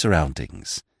solitary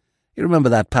surroundings. You remember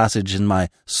that passage in my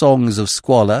Songs of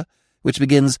Squalor, which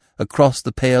begins, 'Across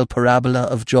the pale parabola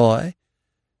of joy'?"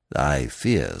 "I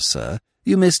fear, sir."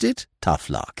 "You missed it? Tough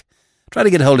luck. Try to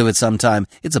get hold of it sometime.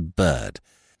 It's a bird.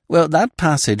 Well, that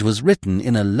passage was written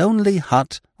in a lonely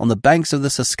hut on the banks of the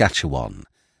Saskatchewan,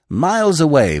 miles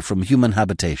away from human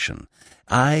habitation.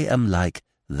 I am like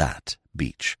that,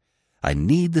 Beach. I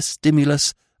need the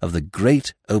stimulus of the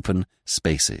great open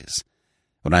spaces.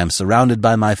 When I am surrounded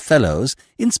by my fellows,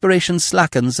 inspiration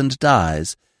slackens and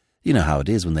dies. You know how it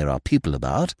is when there are people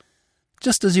about.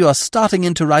 Just as you are starting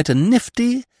in to write a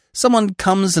nifty, someone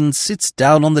comes and sits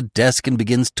down on the desk and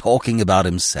begins talking about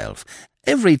himself.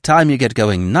 Every time you get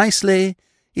going nicely,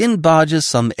 in barges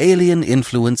some alien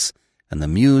influence, and the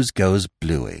muse goes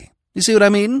bluey. You see what I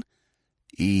mean?"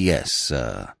 "Yes,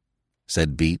 sir,"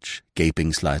 said Beach,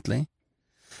 gaping slightly.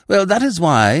 "Well, that is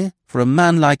why, for a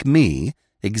man like me,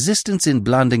 existence in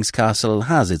Blandings Castle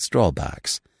has its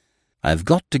drawbacks. I've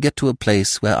got to get to a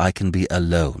place where I can be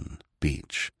alone,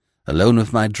 Beach, alone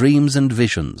with my dreams and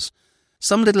visions.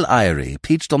 Some little eyrie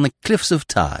perched on the cliffs of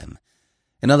time.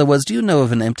 In other words, do you know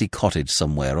of an empty cottage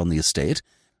somewhere on the estate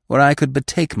where I could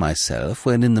betake myself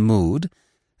when in the mood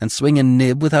and swing a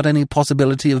nib without any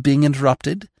possibility of being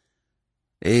interrupted?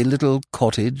 A little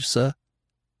cottage, sir.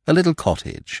 A little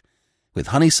cottage, with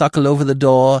honeysuckle over the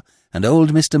door and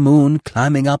old Mr. Moon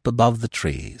climbing up above the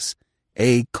trees.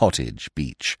 A cottage,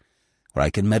 Beach, where I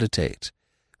can meditate,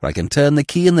 where I can turn the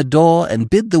key in the door and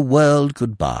bid the world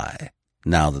goodbye.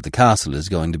 Now that the castle is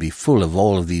going to be full of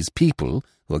all of these people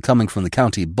who are coming from the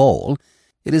county ball,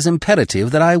 it is imperative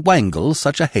that I wangle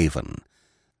such a haven.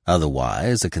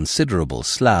 Otherwise, a considerable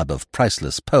slab of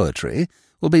priceless poetry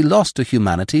will be lost to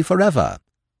humanity forever.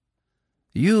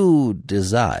 You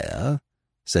desire,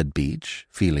 said Beach,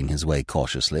 feeling his way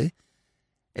cautiously,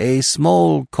 a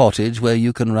small cottage where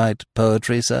you can write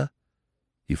poetry, sir?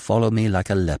 You follow me like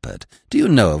a leopard. Do you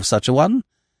know of such a one?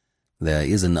 There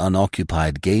is an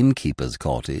unoccupied gamekeeper's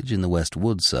cottage in the West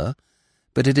Wood, sir,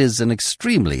 but it is an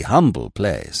extremely humble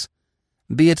place.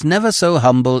 Be it never so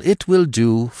humble, it will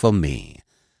do for me.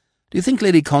 Do you think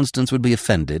Lady Constance would be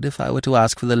offended if I were to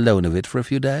ask for the loan of it for a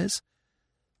few days?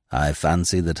 I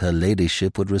fancy that her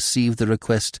ladyship would receive the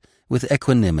request with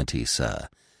equanimity, sir.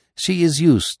 She is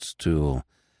used to...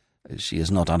 She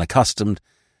is not unaccustomed...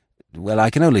 Well, I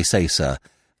can only say, sir,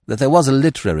 that there was a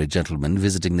literary gentleman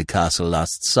visiting the castle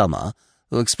last summer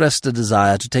who expressed a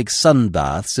desire to take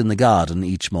sun-baths in the garden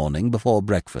each morning before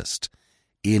breakfast.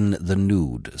 In the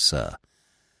nude, sir.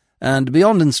 And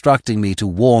beyond instructing me to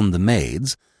warn the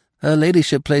maids, her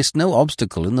ladyship placed no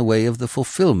obstacle in the way of the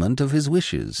fulfilment of his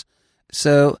wishes.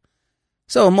 So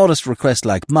a modest request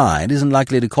like mine isn't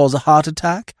likely to cause a heart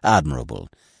attack? Admirable.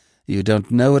 You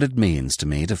don't know what it means to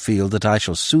me to feel that I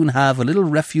shall soon have a little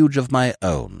refuge of my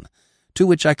own, to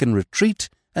which I can retreat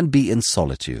and be in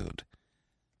solitude.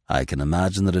 I can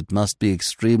imagine that it must be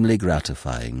extremely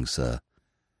gratifying, sir.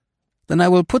 Then I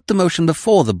will put the motion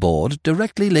before the board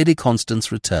directly Lady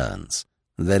Constance returns.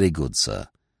 Very good, sir.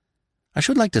 I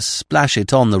should like to splash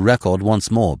it on the record once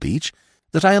more, Beach,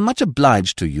 that I am much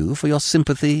obliged to you for your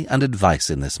sympathy and advice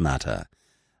in this matter.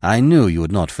 I knew you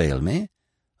would not fail me.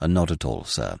 Not at all,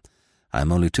 sir. I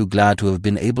am only too glad to have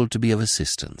been able to be of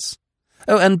assistance.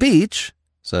 Oh, and Beach,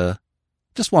 sir,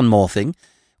 just one more thing.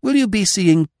 Will you be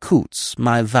seeing Coots,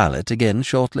 my valet, again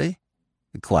shortly?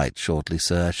 Quite shortly,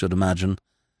 sir, I should imagine.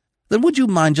 Then would you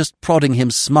mind just prodding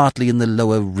him smartly in the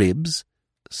lower ribs?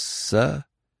 Sir?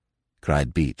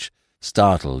 Cried Beach,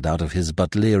 startled out of his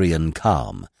Butlerian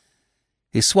calm.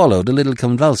 He swallowed a little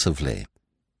convulsively.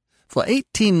 For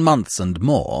 18 months and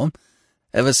more,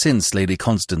 ever since Lady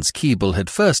Constance Keble had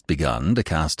first begun to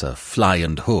cast a fly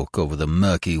and hook over the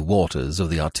murky waters of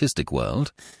the artistic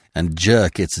world, and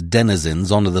jerk its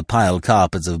denizens onto the pile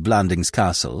carpets of Blandings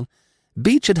Castle,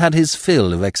 Beach had had his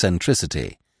fill of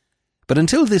eccentricity. But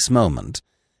until this moment,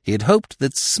 he had hoped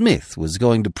that Psmith was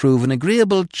going to prove an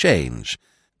agreeable change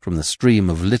from the stream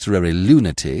of literary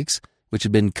lunatics which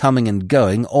had been coming and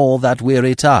going all that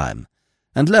weary time.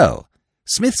 And lo,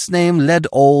 Smith's name led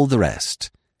all the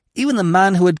rest. Even the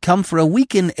man who had come for a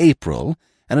week in April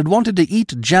and had wanted to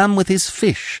eat jam with his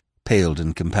fish paled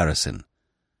in comparison.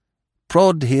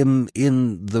 Prod him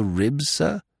in the ribs,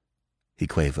 sir? He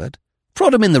quavered.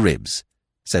 Prod him in the ribs,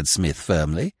 said Smith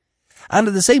firmly, and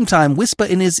at the same time whisper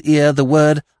in his ear the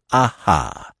word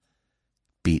aha.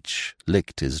 Beach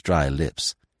licked his dry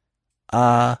lips.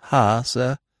 Aha,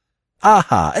 sir?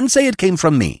 Aha, and say it came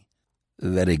from me.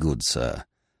 Very good, sir.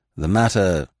 The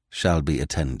matter shall be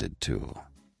attended to,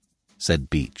 said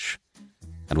Beach,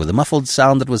 and with a muffled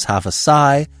sound that was half a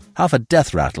sigh, half a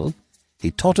death rattle, he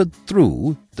tottered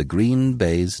through the green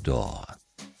baize door.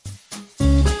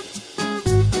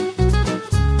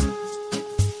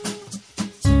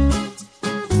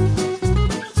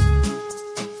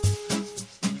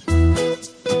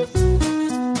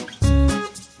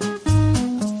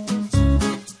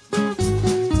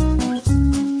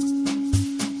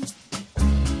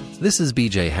 This is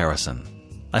B.J. Harrison.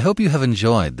 I hope you have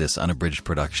enjoyed this unabridged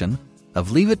production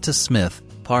of Leave It to Smith,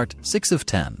 Part 6 of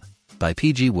 10, by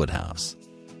P.G. Wodehouse.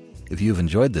 If you've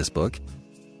enjoyed this book,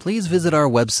 please visit our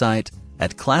website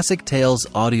at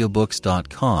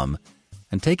classictalesaudiobooks.com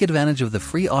and take advantage of the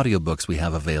free audiobooks we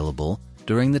have available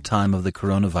during the time of the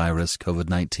coronavirus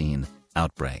COVID-19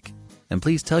 outbreak. And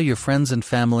please tell your friends and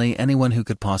family, anyone who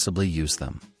could possibly use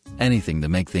them. Anything to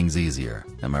make things easier,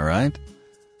 am I right?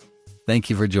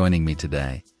 Thank you for joining me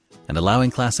today and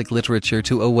allowing classic literature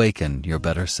to awaken your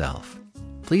better self.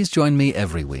 Please join me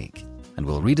every week, and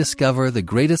we'll rediscover the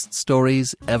greatest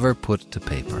stories ever put to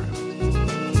paper.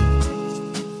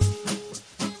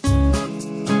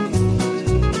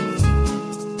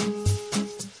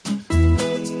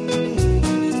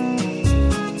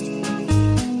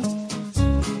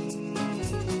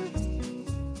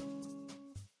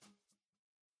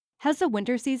 Has the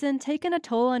winter season taken a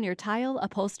toll on your tile,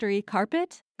 upholstery,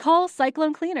 carpet? Call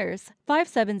Cyclone Cleaners,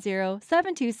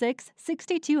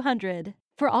 570-726-6200.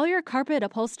 For all your carpet,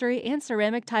 upholstery, and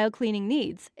ceramic tile cleaning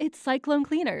needs, it's Cyclone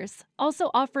Cleaners,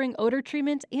 also offering odor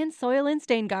treatment and soil and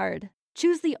stain guard.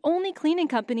 Choose the only cleaning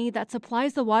company that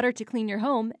supplies the water to clean your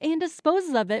home and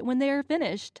disposes of it when they are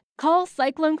finished. Call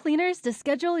Cyclone Cleaners to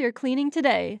schedule your cleaning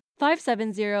today,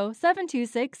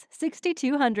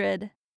 570-726-6200.